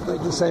gloomy.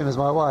 The same as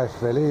my wife,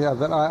 really.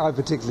 But I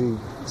particularly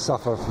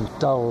suffer from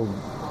dull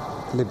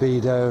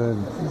libido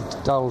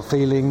and dull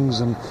feelings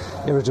and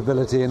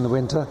irritability in the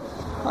winter.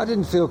 I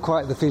didn't feel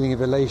quite the feeling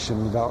of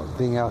elation about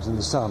being out in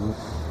the sun,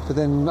 but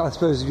then I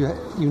suppose you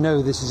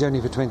know this is only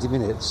for 20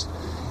 minutes.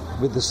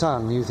 With the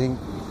sun, you think,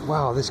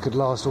 wow, this could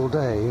last all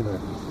day, you know.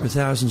 For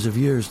thousands of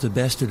years, the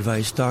best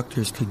advice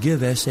doctors could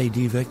give SAD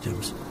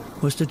victims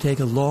was to take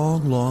a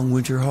long, long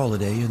winter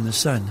holiday in the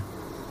sun.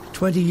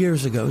 20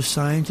 years ago,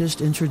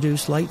 scientists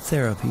introduced light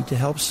therapy to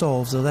help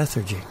solve the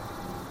lethargy.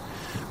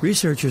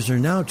 Researchers are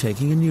now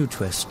taking a new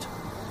twist.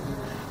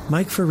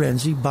 Mike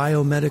Ferenzi,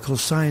 biomedical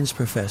science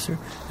professor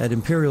at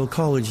Imperial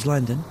College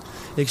London,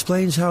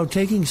 explains how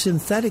taking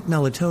synthetic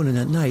melatonin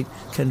at night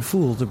can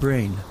fool the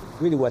brain.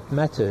 Really what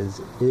matters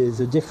is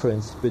the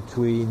difference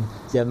between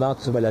the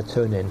amount of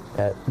melatonin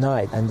at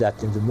night and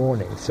that in the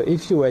morning. So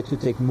if you were to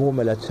take more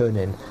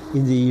melatonin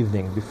in the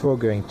evening before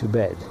going to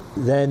bed,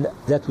 then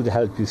that would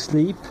help you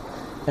sleep.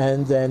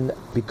 And then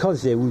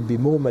because there would be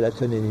more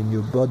melatonin in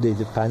your body,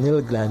 the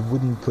pineal gland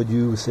wouldn't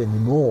produce any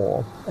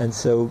more. And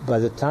so by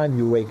the time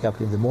you wake up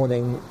in the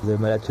morning, the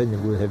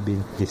melatonin will have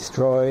been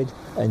destroyed,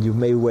 and you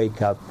may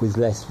wake up with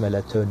less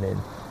melatonin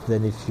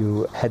than if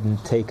you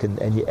hadn't taken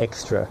any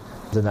extra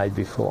the night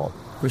before.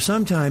 For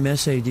some time,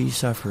 SAD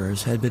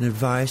sufferers had been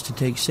advised to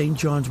take St.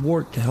 John's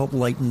wort to help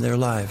lighten their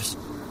lives.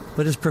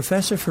 But as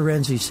Professor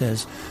Ferenzi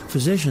says,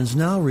 physicians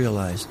now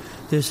realize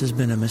this has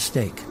been a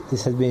mistake.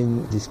 This has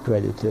been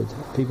discredited.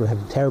 People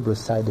have terrible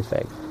side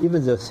effects.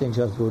 Even though St.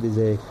 John's wort is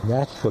a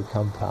natural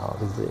compound,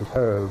 it's a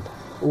herb,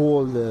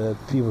 all the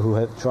people who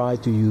have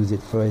tried to use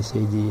it for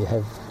SAD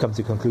have come to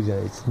the conclusion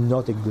it's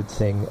not a good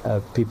thing.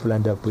 People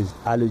end up with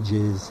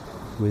allergies,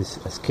 with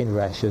skin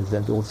rashes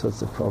and all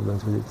sorts of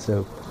problems with it.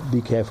 So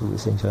be careful with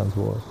St. John's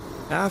wort.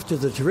 After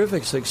the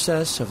terrific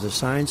success of the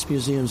Science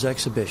Museum's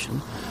exhibition,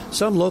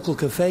 some local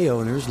cafe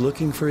owners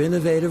looking for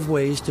innovative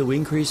ways to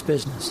increase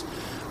business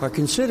are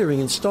considering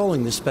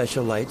installing the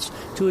special lights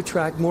to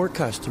attract more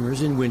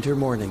customers in winter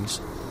mornings.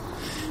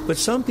 But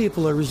some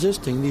people are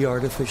resisting the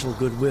artificial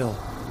goodwill.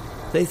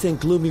 They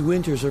think gloomy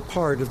winters are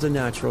part of the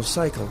natural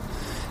cycle,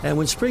 And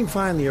when spring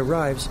finally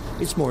arrives,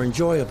 it's more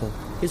enjoyable.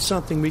 It's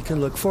something we can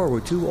look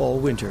forward to all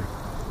winter.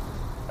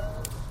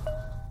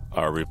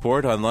 Our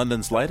report on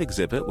London's light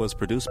exhibit was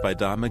produced by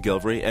Don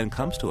McGilvery and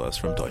comes to us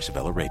from Deutsche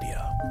Welle Radio.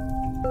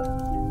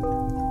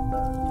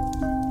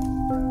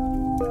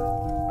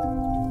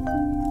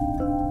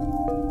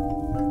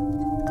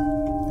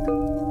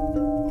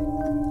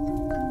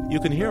 You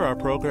can hear our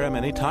program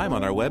anytime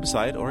on our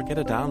website or get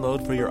a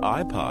download for your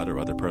iPod or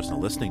other personal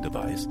listening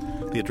device.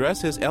 The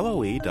address is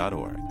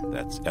loe.org.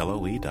 That's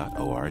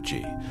loe.org.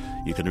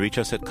 You can reach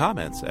us at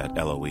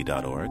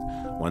comments@loe.org.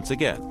 Once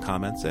again,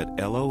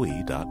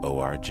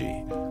 comments@loe.org.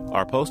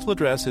 Our postal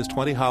address is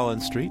 20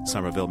 Holland Street,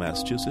 Somerville,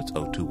 Massachusetts,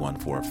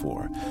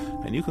 02144.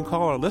 And you can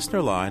call our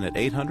listener line at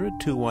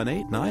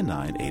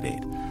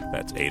 800-218-9988.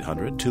 That's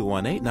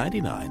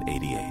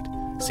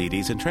 800-218-9988.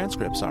 CDs and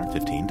transcripts are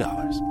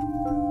 $15.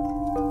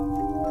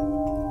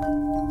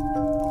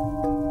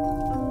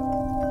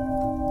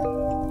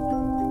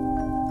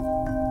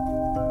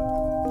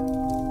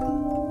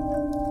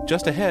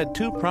 Just ahead,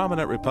 two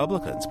prominent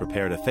Republicans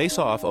prepare to face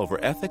off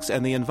over ethics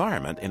and the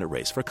environment in a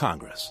race for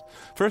Congress.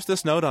 First,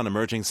 this note on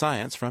emerging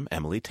science from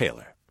Emily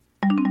Taylor.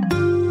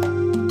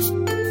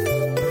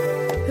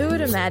 Who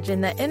would imagine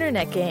that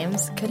internet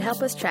games could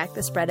help us track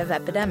the spread of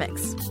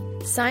epidemics?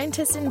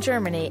 Scientists in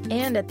Germany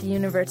and at the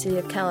University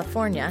of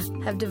California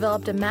have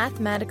developed a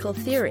mathematical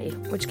theory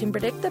which can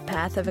predict the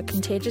path of a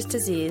contagious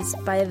disease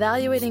by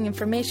evaluating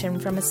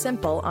information from a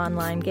simple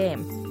online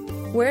game.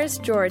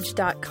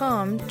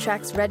 Where'sGeorge.com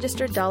tracks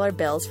registered dollar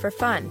bills for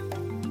fun.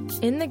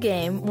 In the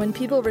game, when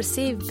people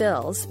receive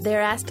bills, they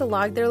are asked to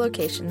log their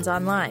locations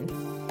online.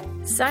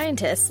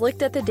 Scientists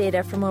looked at the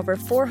data from over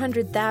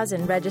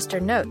 400,000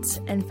 registered notes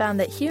and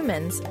found that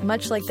humans,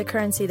 much like the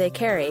currency they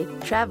carry,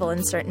 travel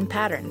in certain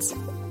patterns.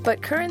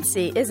 But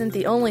currency isn't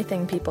the only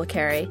thing people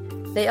carry.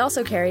 They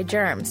also carry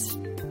germs.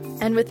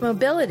 And with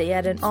mobility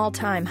at an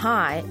all-time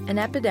high, an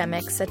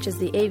epidemic such as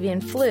the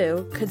avian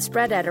flu could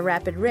spread at a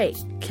rapid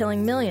rate,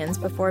 killing millions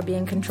before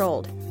being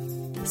controlled.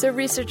 So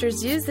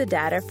researchers use the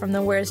data from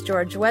the Where's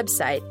George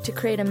website to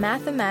create a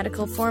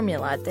mathematical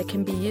formula that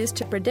can be used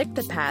to predict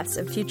the paths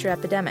of future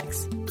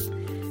epidemics.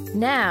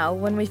 Now,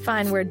 when we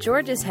find where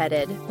George is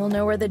headed, we'll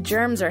know where the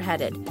germs are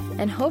headed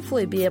and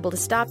hopefully be able to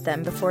stop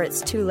them before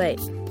it's too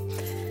late.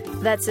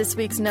 That's this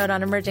week's Note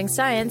on Emerging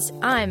Science.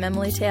 I'm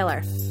Emily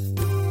Taylor.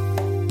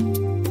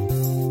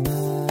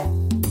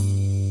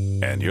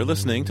 And you're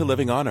listening to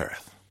Living on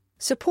Earth.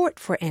 Support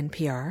for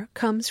NPR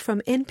comes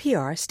from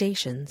NPR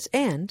stations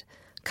and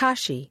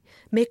Kashi,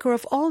 maker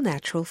of all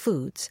natural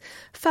foods,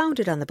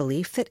 founded on the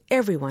belief that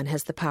everyone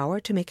has the power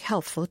to make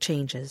healthful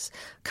changes.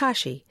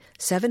 Kashi,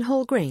 7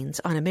 whole grains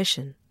on a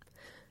mission.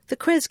 The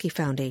Kresge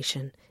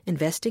Foundation,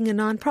 investing in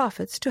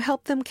nonprofits to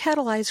help them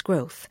catalyze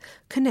growth,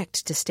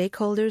 connect to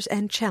stakeholders,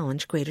 and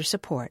challenge greater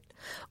support.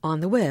 On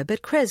the web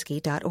at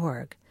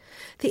kresge.org.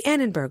 The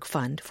Annenberg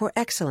Fund for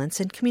Excellence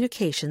in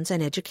Communications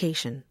and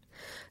Education.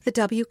 The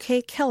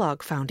W.K.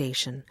 Kellogg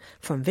Foundation,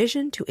 From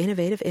Vision to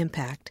Innovative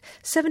Impact,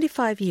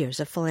 75 years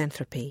of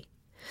philanthropy.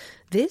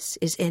 This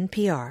is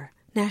NPR,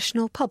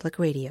 National Public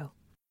Radio.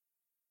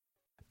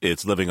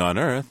 It's Living on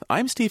Earth.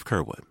 I'm Steve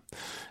Kerwood.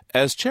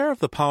 As chair of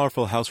the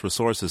powerful House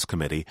Resources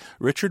Committee,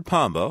 Richard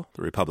Pombo,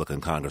 the Republican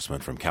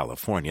congressman from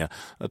California,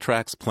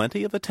 attracts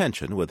plenty of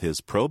attention with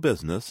his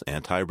pro-business,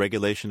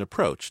 anti-regulation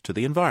approach to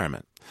the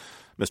environment.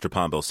 Mr.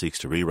 Pombo seeks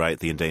to rewrite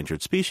the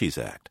Endangered Species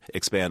Act,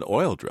 expand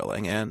oil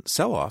drilling, and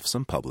sell off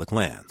some public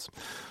lands.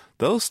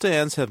 Those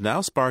stands have now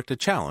sparked a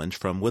challenge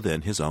from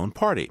within his own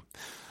party.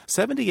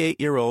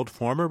 78-year-old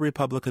former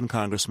Republican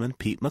Congressman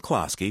Pete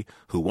McCloskey,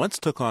 who once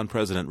took on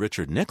President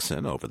Richard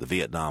Nixon over the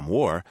Vietnam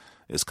War,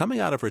 is coming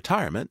out of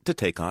retirement to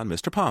take on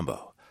Mr.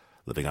 Pombo.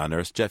 Living on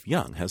Earth's Jeff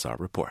Young has our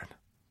report.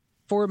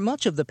 For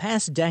much of the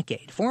past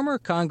decade, former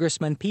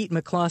Congressman Pete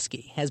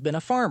McCloskey has been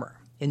a farmer,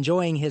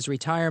 enjoying his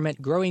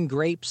retirement growing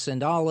grapes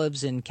and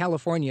olives in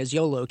California's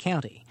Yolo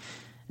County.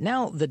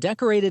 Now, the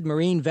decorated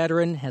Marine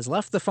veteran has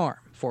left the farm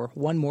for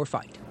one more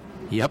fight.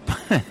 Yep.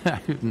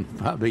 I'm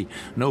probably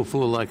no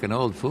fool like an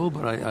old fool,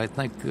 but I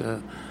think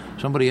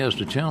somebody has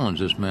to challenge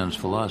this man's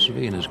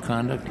philosophy and his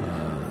conduct.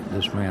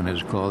 This man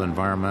is called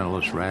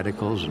environmentalist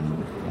radicals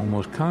and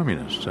almost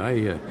communists.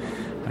 I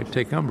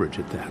take umbrage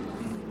at that.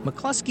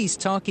 McCloskey's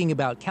talking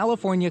about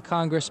California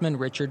Congressman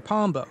Richard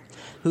Pombo,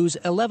 whose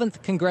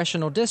 11th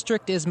congressional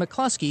district is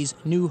McCloskey's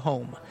new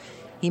home.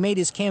 He made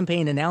his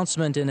campaign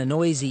announcement in a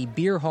noisy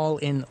beer hall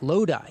in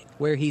Lodi,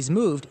 where he's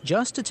moved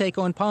just to take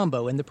on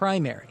Pombo in the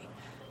primary.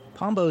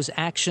 Pombo's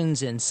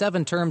actions in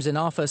 7 terms in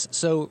office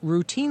so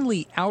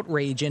routinely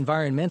outrage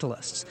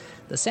environmentalists.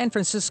 The San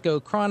Francisco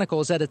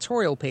Chronicle's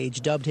editorial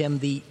page dubbed him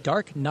the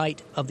Dark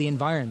Knight of the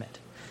Environment.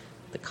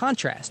 The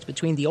contrast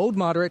between the old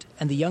moderate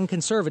and the young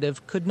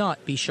conservative could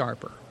not be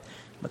sharper.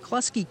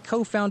 McCloskey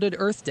co-founded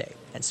Earth Day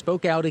and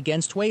spoke out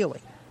against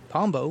whaling.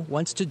 Pombo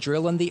wants to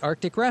drill in the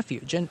Arctic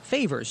Refuge and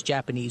favors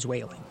Japanese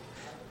whaling.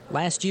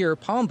 Last year,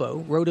 Pombo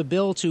wrote a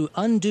bill to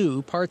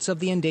undo parts of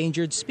the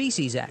Endangered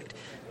Species Act,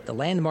 the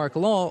landmark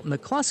law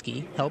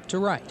McCloskey helped to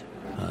write.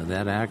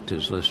 That act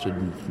is listed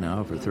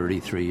now for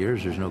 33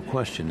 years. There's no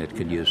question it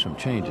could use some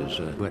changes.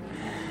 But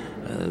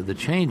the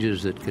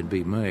changes that could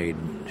be made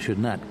should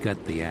not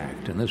gut the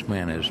act. And this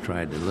man has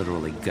tried to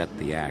literally gut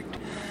the act.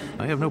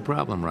 I have no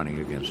problem running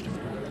against him.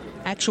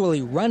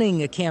 Actually,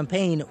 running a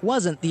campaign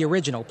wasn't the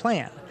original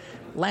plan.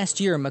 Last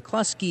year,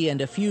 McCluskey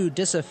and a few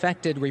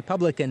disaffected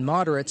Republican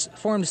moderates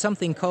formed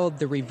something called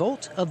the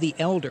Revolt of the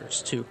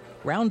Elders to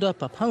round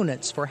up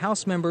opponents for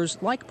House members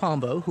like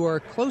Pombo, who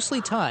are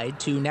closely tied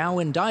to now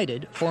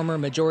indicted former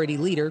Majority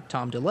Leader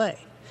Tom DeLay.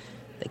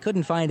 They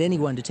couldn't find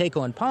anyone to take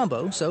on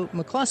Pombo, so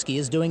McCluskey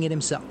is doing it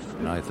himself.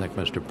 And I think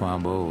Mr.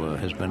 Pombo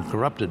has been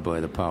corrupted by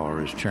the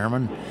power as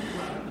chairman.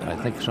 I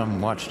think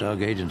some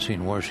watchdog agency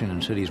in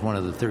Washington said he's one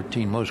of the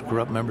 13 most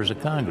corrupt members of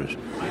Congress.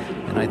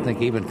 And I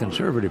think even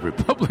conservative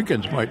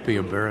Republicans might be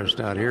embarrassed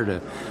out here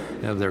to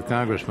have their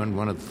congressman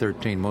one of the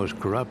 13 most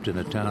corrupt in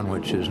a town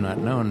which is not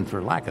known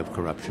for lack of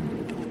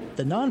corruption.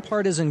 The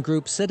nonpartisan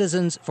group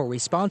Citizens for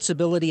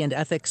Responsibility and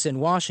Ethics in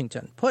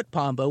Washington put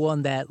Pombo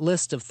on that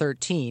list of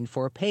 13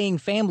 for paying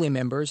family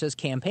members as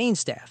campaign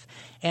staff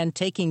and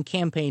taking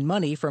campaign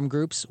money from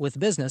groups with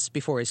business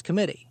before his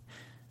committee.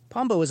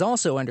 Pombo is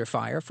also under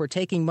fire for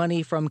taking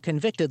money from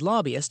convicted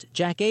lobbyist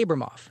Jack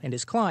Abramoff and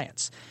his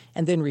clients,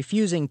 and then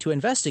refusing to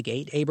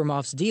investigate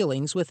Abramoff's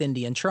dealings with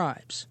Indian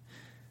tribes.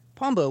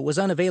 Pombo was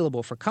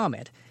unavailable for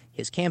comment.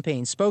 His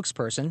campaign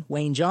spokesperson,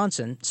 Wayne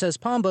Johnson, says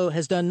Pombo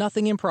has done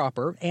nothing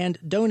improper and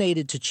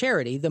donated to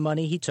charity the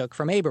money he took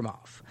from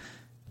Abramoff.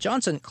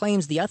 Johnson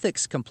claims the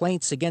ethics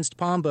complaints against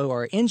Pombo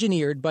are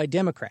engineered by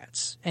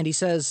Democrats, and he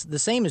says the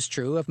same is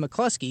true of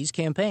McCluskey's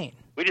campaign.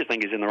 We just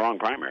think he's in the wrong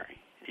primary.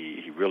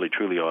 He really,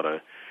 truly ought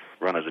to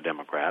run as a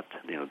Democrat.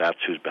 You know, that's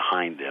who's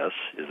behind this,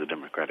 is the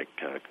Democratic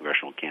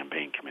Congressional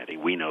Campaign Committee.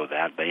 We know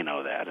that, they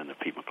know that, and if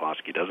Pete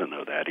McCluskey doesn't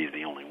know that, he's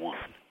the only one.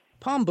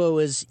 Pombo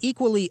is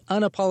equally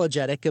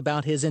unapologetic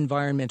about his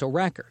environmental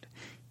record.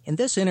 In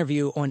this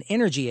interview on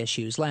energy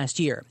issues last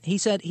year, he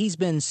said he's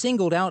been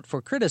singled out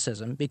for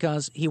criticism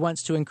because he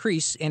wants to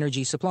increase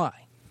energy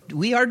supply.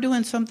 We are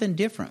doing something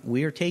different.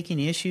 We are taking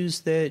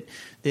issues that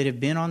have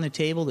been on the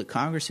table, that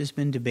Congress has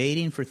been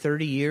debating for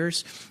 30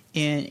 years,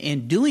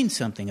 and doing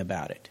something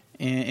about it.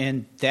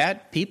 And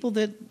that people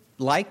that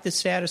like the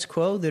status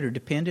quo, that are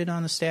dependent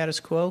on the status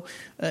quo,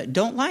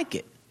 don't like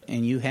it.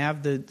 And you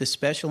have the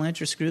special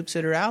interest groups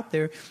that are out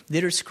there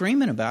that are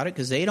screaming about it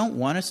because they don't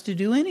want us to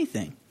do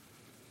anything.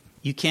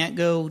 You can't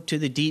go to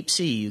the deep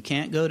sea. You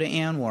can't go to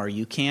Anwar.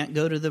 You can't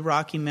go to the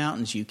Rocky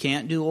Mountains. You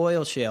can't do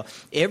oil shale.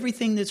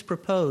 Everything that's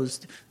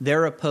proposed,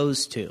 they're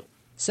opposed to.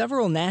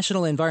 Several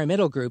national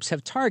environmental groups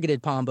have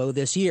targeted Pombo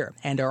this year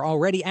and are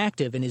already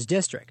active in his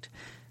district.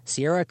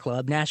 Sierra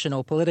Club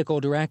National Political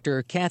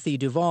Director Kathy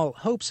Duvall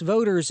hopes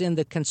voters in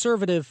the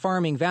conservative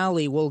Farming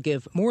Valley will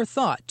give more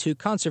thought to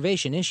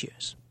conservation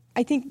issues.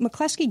 I think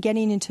McCluskey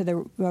getting into the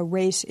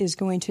race is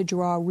going to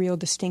draw a real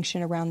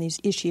distinction around these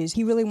issues.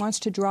 He really wants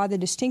to draw the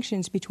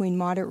distinctions between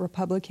moderate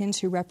Republicans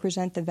who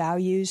represent the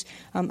values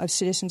of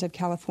citizens of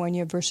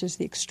California versus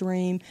the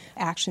extreme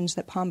actions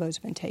that Pombo's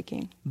been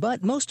taking.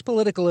 But most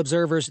political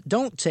observers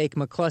don't take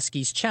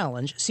McCluskey's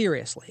challenge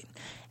seriously.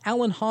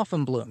 Alan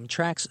Hoffenblum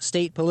tracks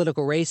state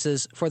political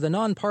races for the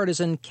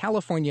nonpartisan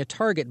California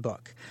Target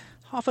book.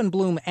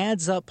 Hoffenblum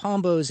adds up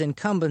Pombo's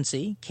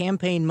incumbency,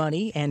 campaign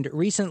money, and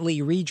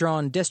recently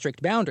redrawn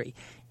district boundary,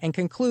 and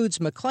concludes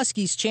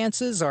McCluskey's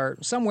chances are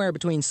somewhere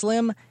between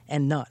slim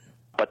and none.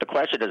 But the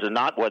question is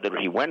not whether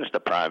he wins the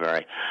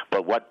primary,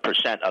 but what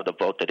percent of the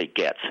vote that he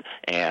gets.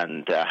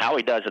 And how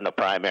he does in the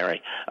primary,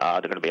 there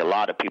are going to be a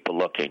lot of people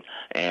looking,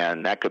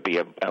 and that could be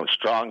a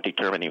strong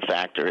determining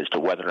factor as to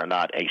whether or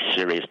not a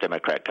serious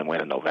Democrat can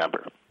win in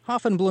November.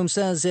 Hoffenblum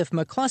says if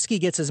McCluskey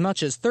gets as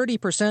much as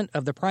 30%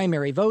 of the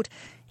primary vote,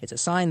 it's a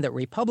sign that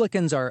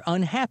Republicans are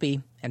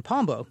unhappy and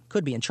Pombo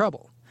could be in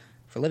trouble.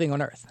 For Living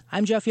on Earth,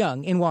 I'm Jeff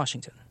Young in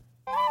Washington.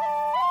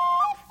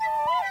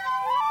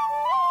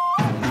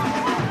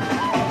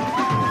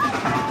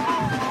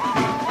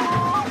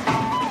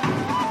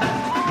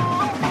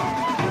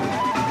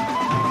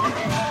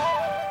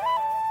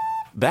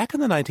 Back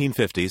in the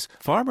 1950s,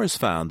 farmers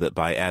found that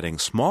by adding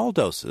small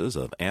doses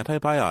of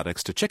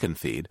antibiotics to chicken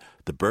feed,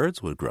 the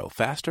birds would grow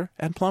faster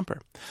and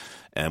plumper.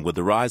 And with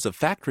the rise of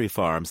factory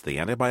farms, the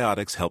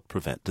antibiotics helped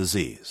prevent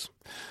disease.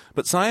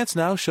 But science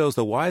now shows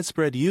the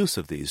widespread use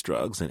of these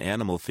drugs in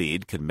animal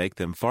feed can make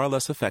them far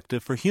less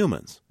effective for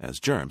humans, as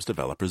germs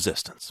develop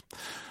resistance.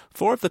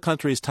 4 of the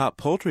country's top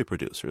poultry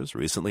producers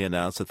recently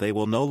announced that they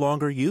will no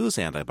longer use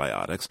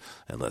antibiotics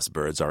unless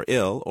birds are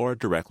ill or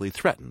directly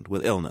threatened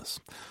with illness.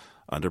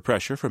 Under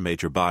pressure from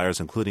major buyers,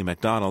 including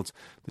McDonald's,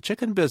 the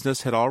chicken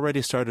business had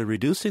already started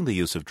reducing the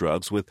use of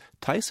drugs, with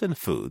Tyson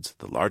Foods,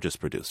 the largest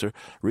producer,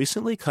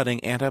 recently cutting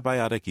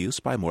antibiotic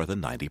use by more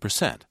than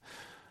 90%.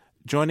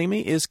 Joining me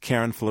is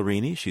Karen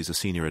Florini. She's a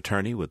senior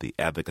attorney with the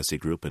advocacy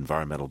group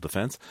Environmental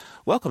Defense.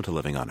 Welcome to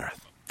Living on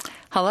Earth.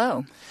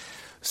 Hello.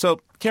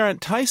 So, Karen,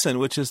 Tyson,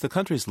 which is the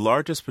country's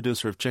largest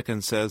producer of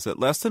chicken, says that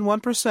less than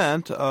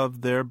 1%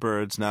 of their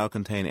birds now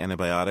contain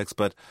antibiotics,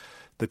 but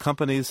The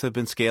companies have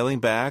been scaling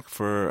back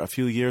for a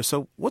few years.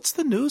 So what's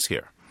the news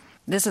here?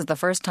 This is the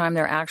first time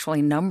there are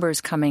actually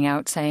numbers coming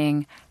out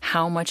saying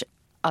how much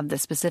of the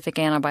specific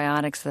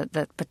antibiotics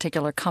that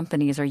particular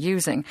companies are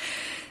using.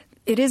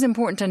 It is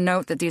important to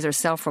note that these are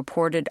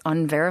self-reported,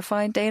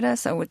 unverified data,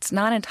 so it's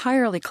not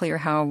entirely clear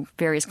how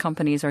various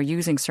companies are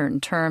using certain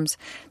terms.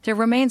 There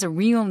remains a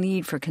real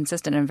need for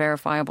consistent and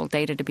verifiable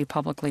data to be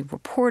publicly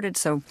reported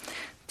so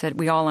that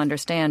we all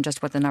understand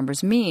just what the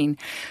numbers mean.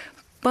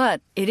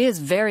 But it is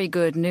very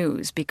good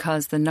news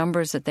because the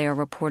numbers that they are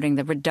reporting,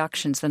 the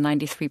reductions, the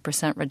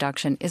 93%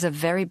 reduction, is a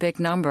very big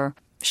number,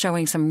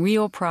 showing some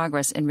real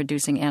progress in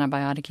reducing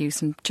antibiotic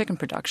use in chicken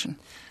production.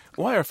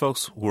 Why are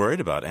folks worried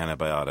about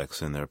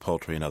antibiotics in their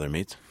poultry and other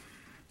meats?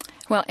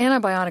 Well,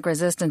 antibiotic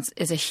resistance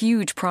is a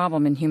huge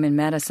problem in human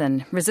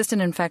medicine.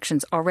 Resistant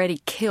infections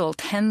already kill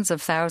tens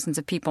of thousands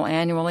of people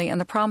annually, and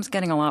the problem's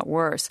getting a lot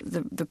worse.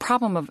 The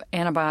problem of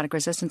antibiotic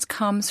resistance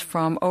comes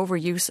from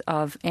overuse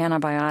of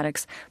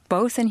antibiotics,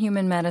 both in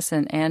human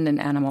medicine and in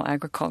animal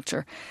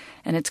agriculture.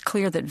 And it's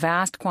clear that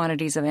vast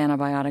quantities of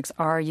antibiotics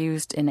are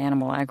used in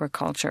animal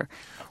agriculture.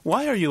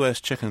 Why are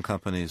U.S. chicken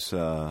companies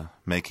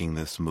making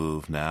this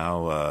move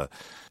now?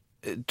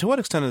 To what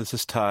extent is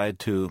this tied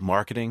to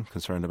marketing,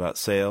 concerned about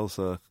sales,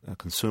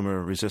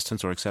 consumer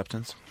resistance or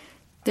acceptance?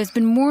 There's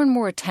been more and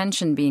more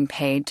attention being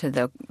paid to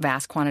the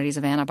vast quantities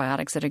of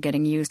antibiotics that are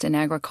getting used in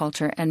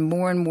agriculture and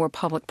more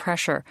public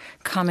pressure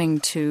coming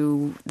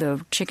to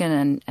the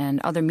chicken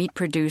and other meat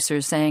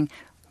producers saying,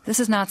 this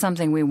is not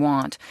something we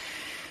want.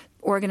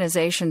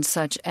 Organizations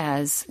such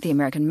as the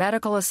American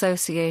Medical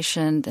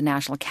Association, the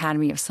National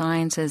Academy of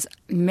Sciences,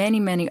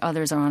 many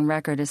others are on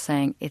record as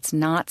saying it's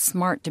not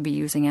smart to be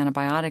using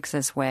antibiotics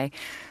this way.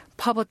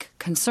 Public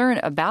concern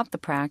about the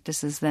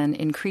practice is then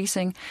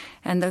increasing,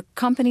 and the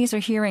companies are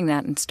hearing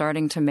that and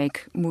starting to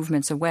make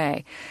movements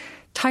away.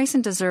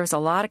 Tyson deserves a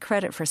lot of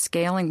credit for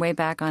scaling way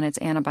back on its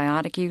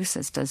antibiotic use,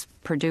 as does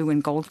Purdue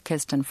and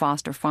Goldkist and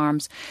Foster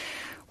Farms.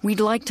 We'd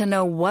like to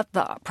know what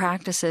the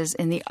practices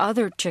in the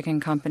other chicken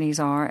companies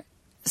are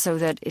so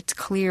that it's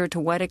clear to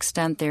what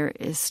extent there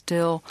is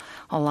still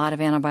a lot of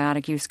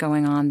antibiotic use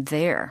going on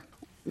there.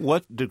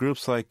 What do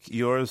groups like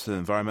yours,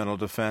 Environmental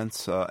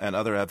Defense, and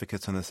other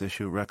advocates on this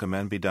issue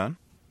recommend be done?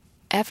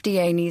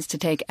 FDA needs to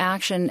take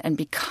action, and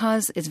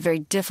because it's very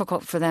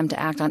difficult for them to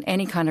act on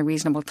any kind of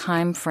reasonable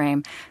time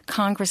frame,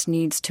 Congress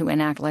needs to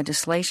enact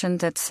legislation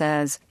that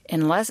says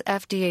unless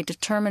FDA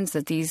determines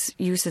that these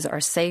uses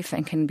are safe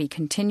and can be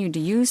continued to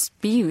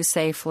be used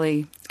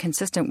safely,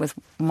 consistent with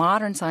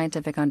modern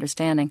scientific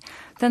understanding,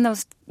 then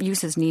those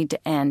uses need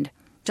to end,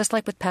 just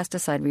like with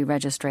pesticide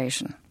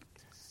re-registration.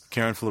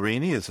 Karen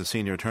Florini is a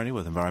senior attorney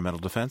with Environmental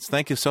Defense.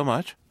 Thank you so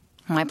much.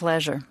 My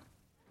pleasure.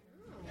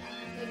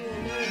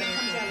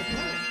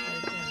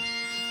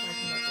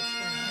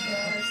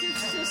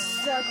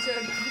 Such a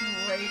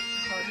great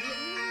party.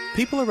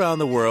 People around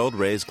the world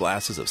raised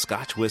glasses of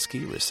Scotch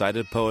whiskey,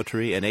 recited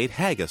poetry, and ate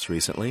haggis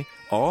recently,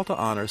 all to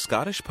honor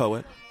Scottish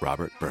poet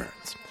Robert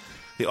Burns.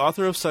 The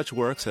author of such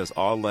works as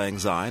Auld Lang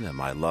Syne and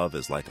My Love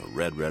is Like a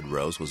Red, Red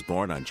Rose was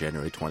born on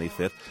January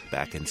 25th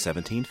back in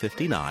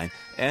 1759,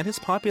 and his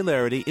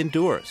popularity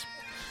endures.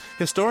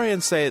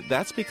 Historians say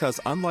that's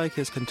because, unlike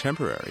his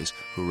contemporaries,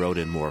 who wrote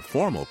in more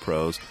formal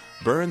prose,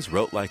 Burns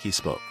wrote like he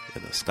spoke,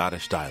 in the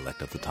Scottish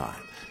dialect of the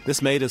time.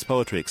 This made his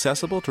poetry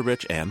accessible to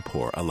rich and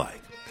poor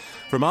alike.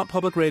 Vermont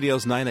Public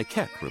Radio's Nina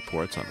Keck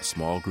reports on a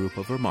small group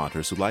of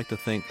Vermonters who like to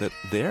think that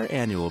their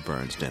annual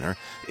Burns dinner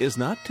is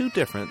not too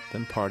different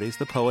than parties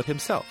the poet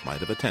himself might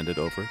have attended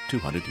over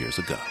 200 years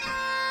ago.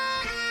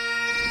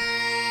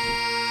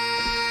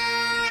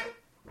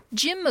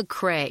 Jim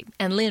McCrae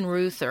and Lynn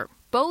Ruther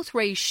both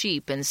raise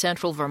sheep in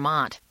central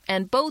Vermont,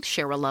 and both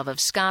share a love of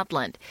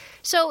Scotland.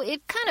 So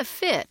it kind of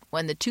fit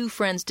when the two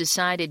friends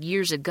decided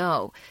years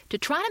ago to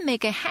try to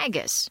make a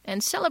haggis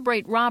and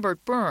celebrate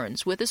Robert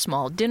Burns with a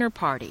small dinner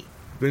party.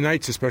 The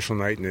night's a special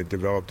night, and it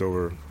developed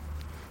over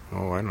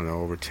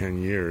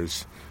 10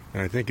 years.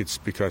 And I think it's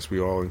because we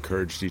all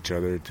encouraged each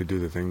other to do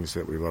the things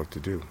that we love to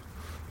do.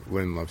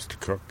 Lynn loves to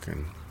cook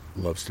and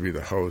loves to be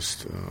the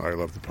host. I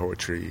love the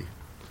poetry.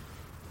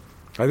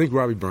 I think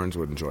Robbie Burns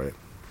would enjoy it.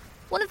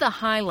 One of the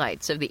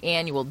highlights of the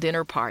annual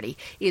dinner party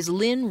is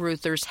Lynn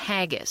Ruther's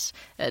haggis,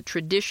 a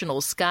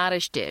traditional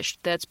Scottish dish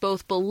that's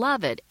both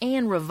beloved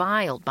and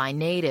reviled by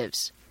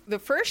natives. The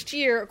first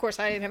year, of course,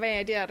 I didn't have any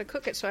idea how to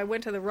cook it, so I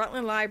went to the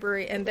Rutland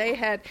Library, and they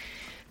had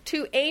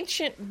 2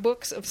 ancient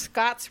books of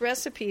Scots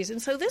recipes. And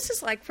so this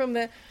is like from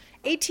the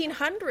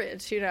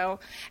 1800s,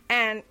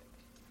 And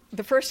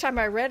the first time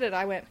I read it,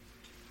 I went,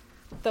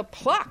 the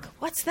pluck,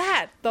 what's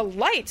that? The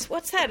lights,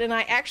 what's that? And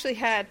I actually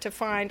had to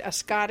find a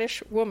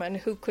Scottish woman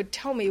who could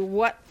tell me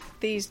what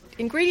these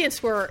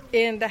ingredients were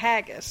in the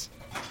haggis.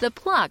 The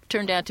pluck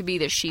turned out to be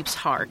the sheep's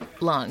heart,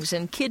 lungs,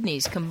 and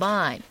kidneys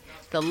combined.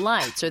 The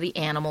lights are the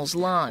animal's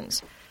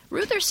lungs.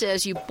 Ruther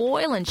says you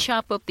boil and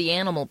chop up the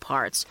animal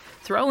parts,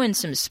 throw in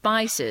some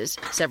spices,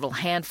 several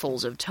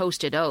handfuls of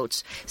toasted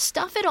oats,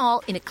 stuff it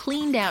all in a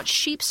cleaned-out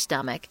sheep's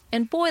stomach,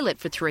 and boil it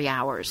for 3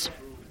 hours.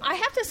 I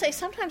have to say,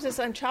 sometimes as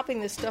I'm chopping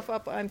this stuff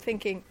up, I'm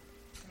thinking,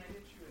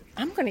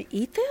 I'm going to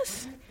eat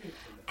this?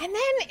 And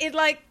then it,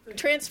 like,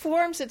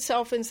 transforms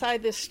itself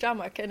inside this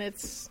stomach, and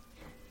it's...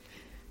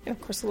 And,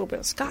 of course, a little bit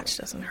of scotch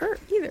doesn't hurt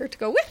either to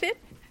go with it.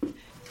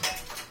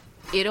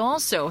 It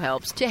also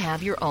helps to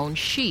have your own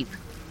sheep.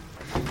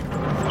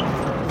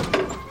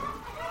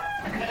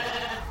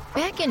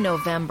 Back in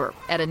November,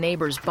 at a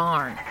neighbor's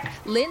barn,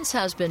 Lynn's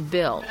husband,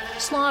 Bill,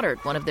 slaughtered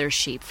one of their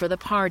sheep for the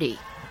party.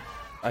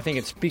 I think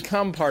it's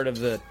become part of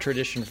the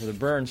tradition for the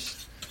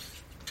Burns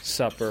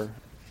supper.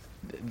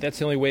 That's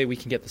the only way we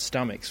can get the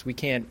stomachs. We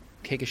can't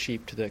take a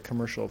sheep to the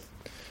commercial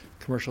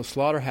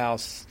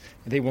slaughterhouse.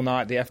 They will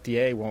not. The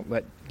FDA won't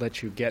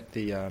let you get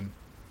the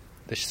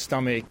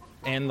stomach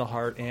and the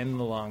heart and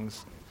the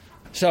lungs.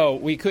 So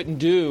we couldn't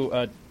do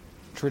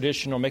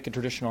make a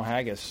traditional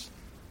haggis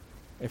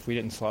if we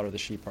didn't slaughter the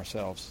sheep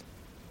ourselves.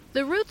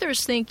 The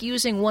Ruthers think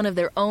using one of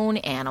their own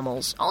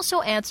animals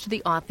also adds to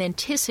the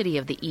authenticity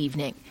of the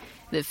evening.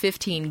 The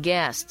 15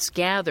 guests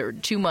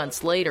gathered 2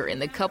 months later in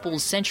the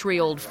couple's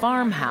century-old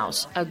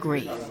farmhouse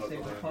agree.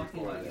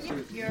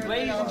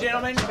 Ladies and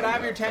gentlemen, could I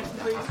have your attention,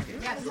 please?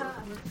 Yes.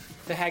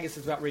 The haggis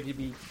is about ready to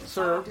be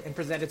served and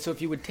presented, so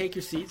if you would take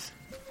your seats.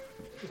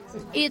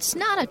 It's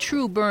not a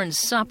true Burns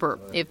supper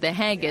if the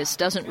haggis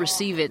doesn't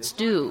receive its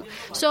due.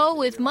 So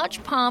with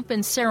much pomp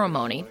and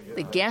ceremony,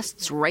 the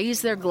guests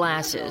raise their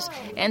glasses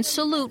and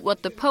salute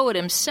what the poet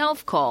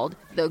himself called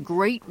the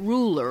great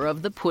ruler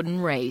of the puddin'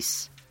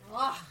 race.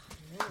 Oh,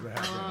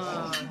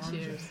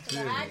 cheers.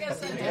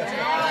 Haggis and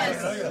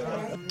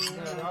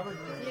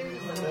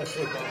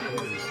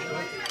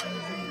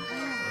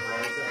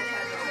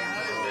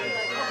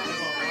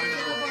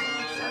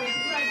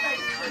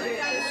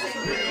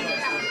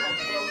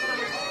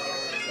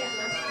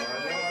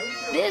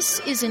This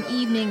is an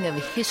evening of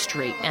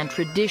history and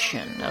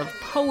tradition, of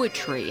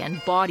poetry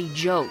and bawdy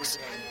jokes,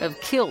 of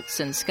kilts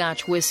and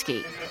Scotch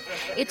whiskey.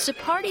 It's a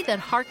party that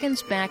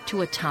harkens back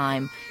to a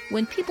time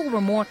when people were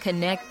more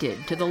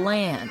connected to the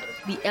land,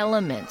 the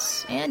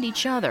elements, and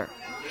each other.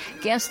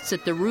 Guests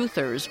at the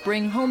Ruthers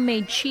bring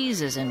homemade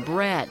cheeses and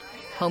bread,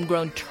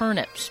 homegrown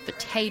turnips,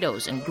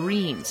 potatoes, and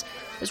greens,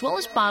 as well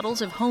as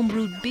bottles of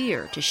homebrewed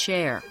beer to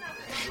share.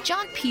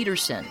 John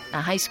Peterson,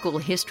 a high school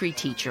history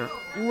teacher,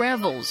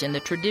 revels in the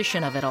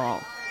tradition of it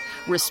all.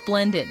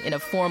 Resplendent in a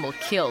formal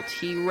kilt,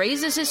 he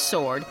raises his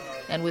sword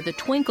and, with a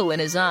twinkle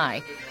in his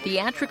eye,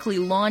 theatrically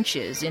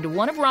launches into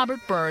one of Robert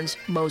Burns'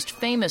 most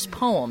famous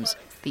poems,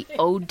 the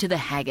Ode to the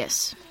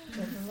Haggis.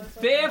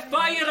 Fair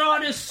fire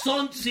on his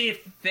sonsie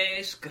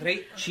face,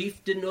 great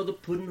chieftain of the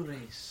puddin'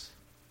 race.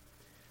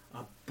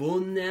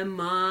 Upon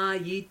them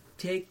ye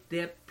take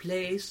their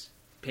place,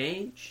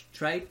 pinch,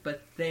 tripe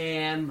at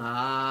them,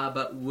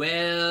 but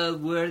well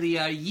worthy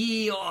are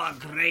ye o'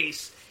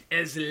 grace,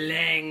 as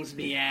langs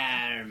me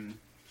arm.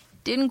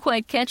 Didn't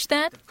quite catch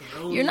that?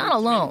 You're not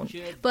alone.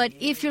 But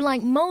if you're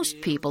like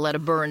most people at a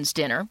Burns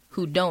dinner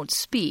who don't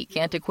speak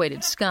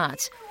antiquated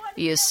Scots,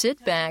 you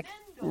sit back,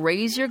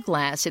 raise your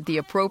glass at the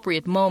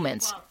appropriate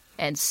moments,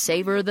 and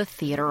savor the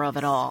theater of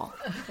it all.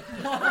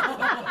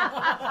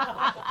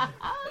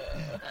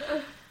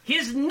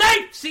 His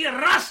knights, the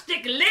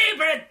rustic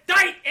labour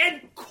dight,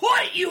 and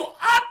caught you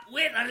up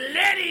with a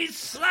leady's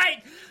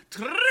slight,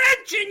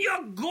 trenching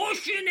your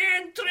Goshen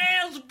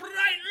entrails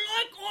bright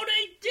like on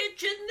a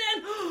ditch, and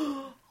then,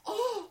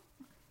 oh!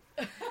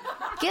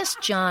 Guest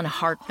John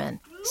Hartman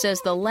says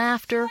the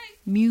laughter,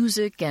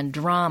 music, and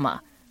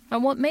drama are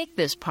what make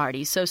this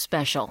party so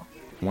special.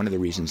 One of the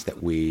reasons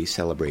that we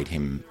celebrate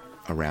him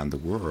around the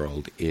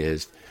world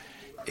is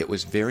it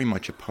was very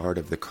much a part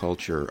of the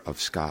culture of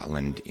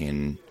Scotland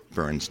in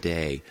Burns'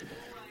 day.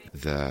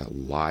 The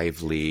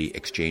lively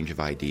exchange of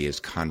ideas,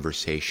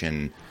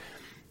 conversation,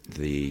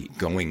 the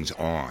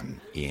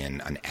goings-on in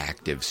an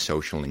active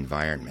social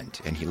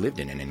environment. And he lived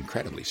in an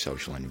incredibly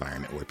social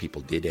environment where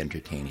people did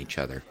entertain each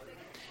other.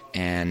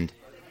 And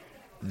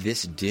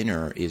this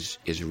dinner is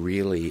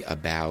really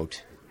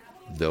about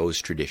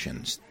those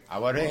traditions.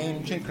 Our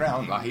ancient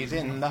crown lies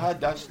in the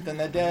dust, and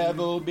the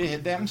devil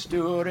bid them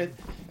store it,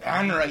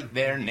 and write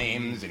their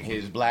names in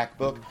his black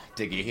book,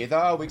 to give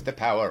the Whigs the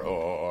power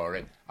o'er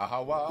it.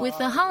 With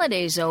the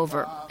holidays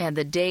over, and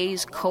the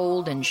days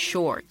cold and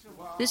short,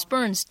 this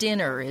Burns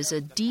dinner is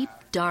a deep,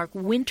 dark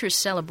winter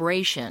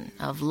celebration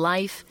of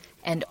life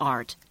and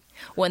art,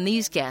 one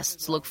these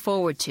guests look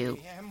forward to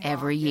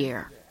every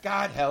year.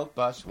 God help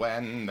us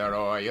when the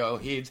royal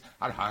heeds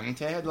are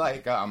hunted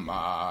like a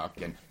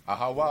mocking.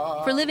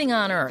 For Living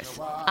on Earth,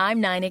 I'm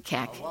Nina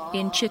Keck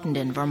in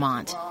Chittenden,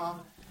 Vermont.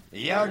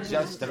 You're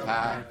just a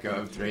pack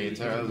of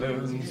traitor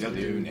loons, you'll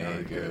do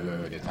no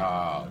good at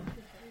all.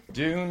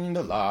 Doon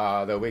the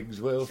law, the Whigs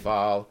will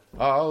fall,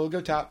 all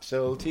go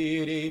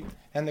topsail-teedy,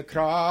 and the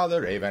craw, the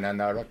raven, and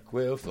the rook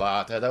will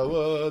fly to the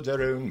woods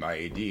around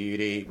my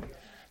dearie.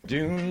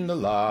 Doon the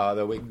law,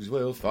 the Whigs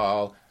will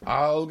fall,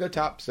 all go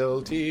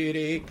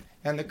topsail-teedy,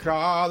 and the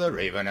craw, the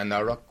raven, and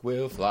the rook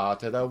will fly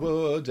to the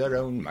woods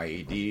around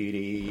my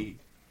dearie.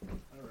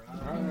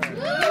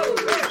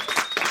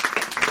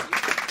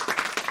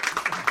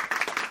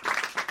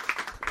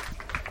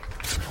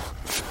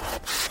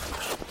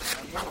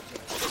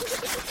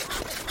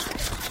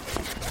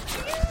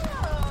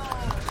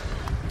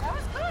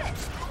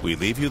 We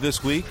leave you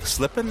this week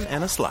slippin'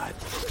 and a slide.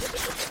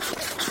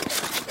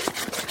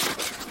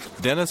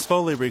 Dennis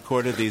Foley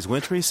recorded these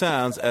wintry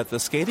sounds at the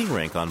skating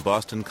rink on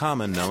Boston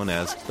Common known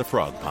as the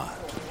Frog Pond.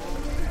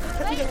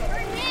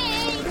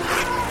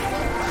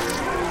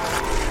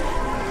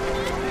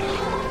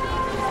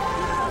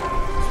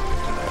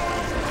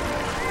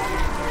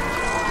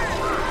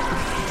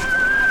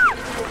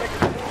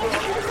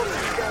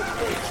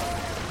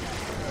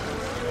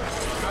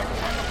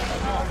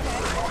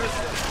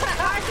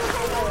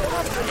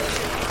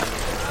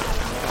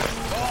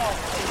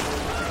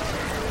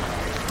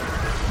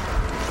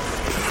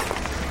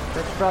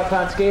 Frog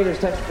Pond skaters,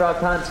 attention Frog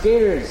Pond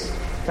skaters.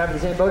 Time for the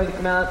Zamboni to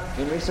come out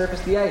and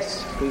resurface the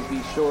ice. Please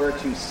be sure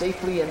to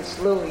safely and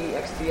slowly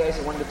exit the ice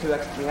at 1 to 2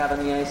 exits we have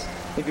on the ice.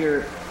 If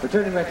you're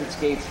returning rented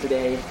skates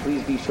today,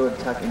 please be sure to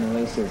tuck in the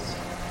laces.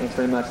 Thanks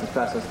very much. This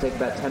process will take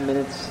about 10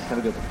 minutes. Have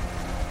a good one.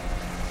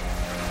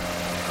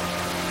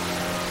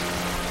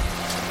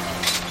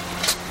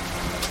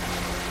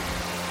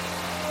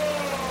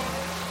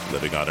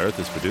 Living on Earth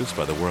is produced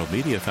by the World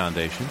Media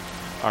Foundation.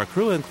 Our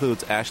crew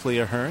includes Ashley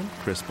Ahern,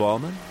 Chris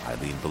Ballman,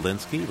 Eileen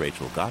Belinsky,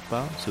 Rachel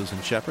Gottbaum,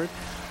 Susan Shepard,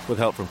 with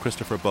help from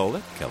Christopher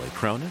Bolick, Kelly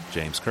Cronin,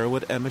 James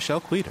Kerwood, and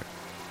Michelle Queter.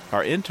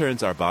 Our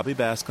interns are Bobby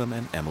Bascom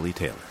and Emily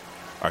Taylor.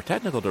 Our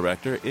technical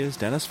director is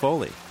Dennis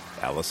Foley.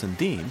 Allison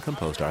Dean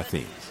composed our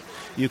themes.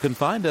 You can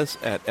find us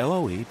at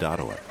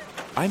LOE.org.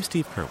 I'm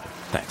Steve Kerwood.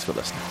 Thanks for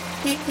listening.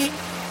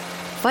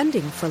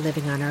 Funding for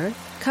Living on Earth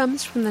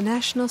comes from the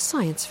National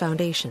Science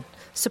Foundation,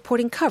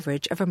 supporting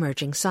coverage of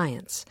emerging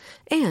science,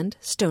 and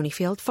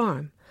Stonyfield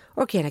Farm,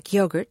 organic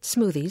yogurt,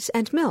 smoothies,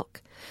 and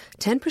milk.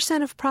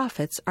 10% of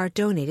profits are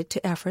donated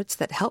to efforts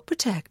that help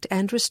protect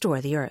and restore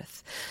the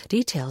earth.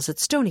 Details at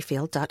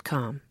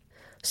stonyfield.com.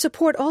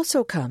 Support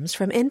also comes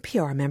from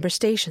NPR member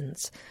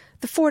stations,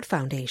 the Ford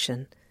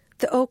Foundation,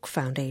 the Oak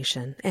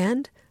Foundation,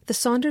 and the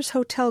Saunders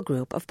Hotel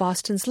Group of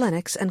Boston's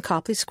Lenox and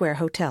Copley Square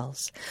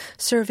hotels,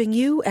 serving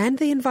you and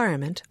the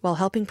environment while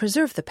helping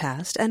preserve the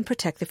past and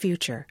protect the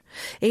future.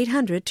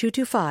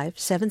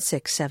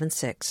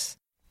 800-225-7676.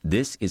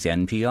 This is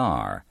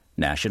NPR,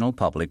 National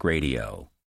Public Radio.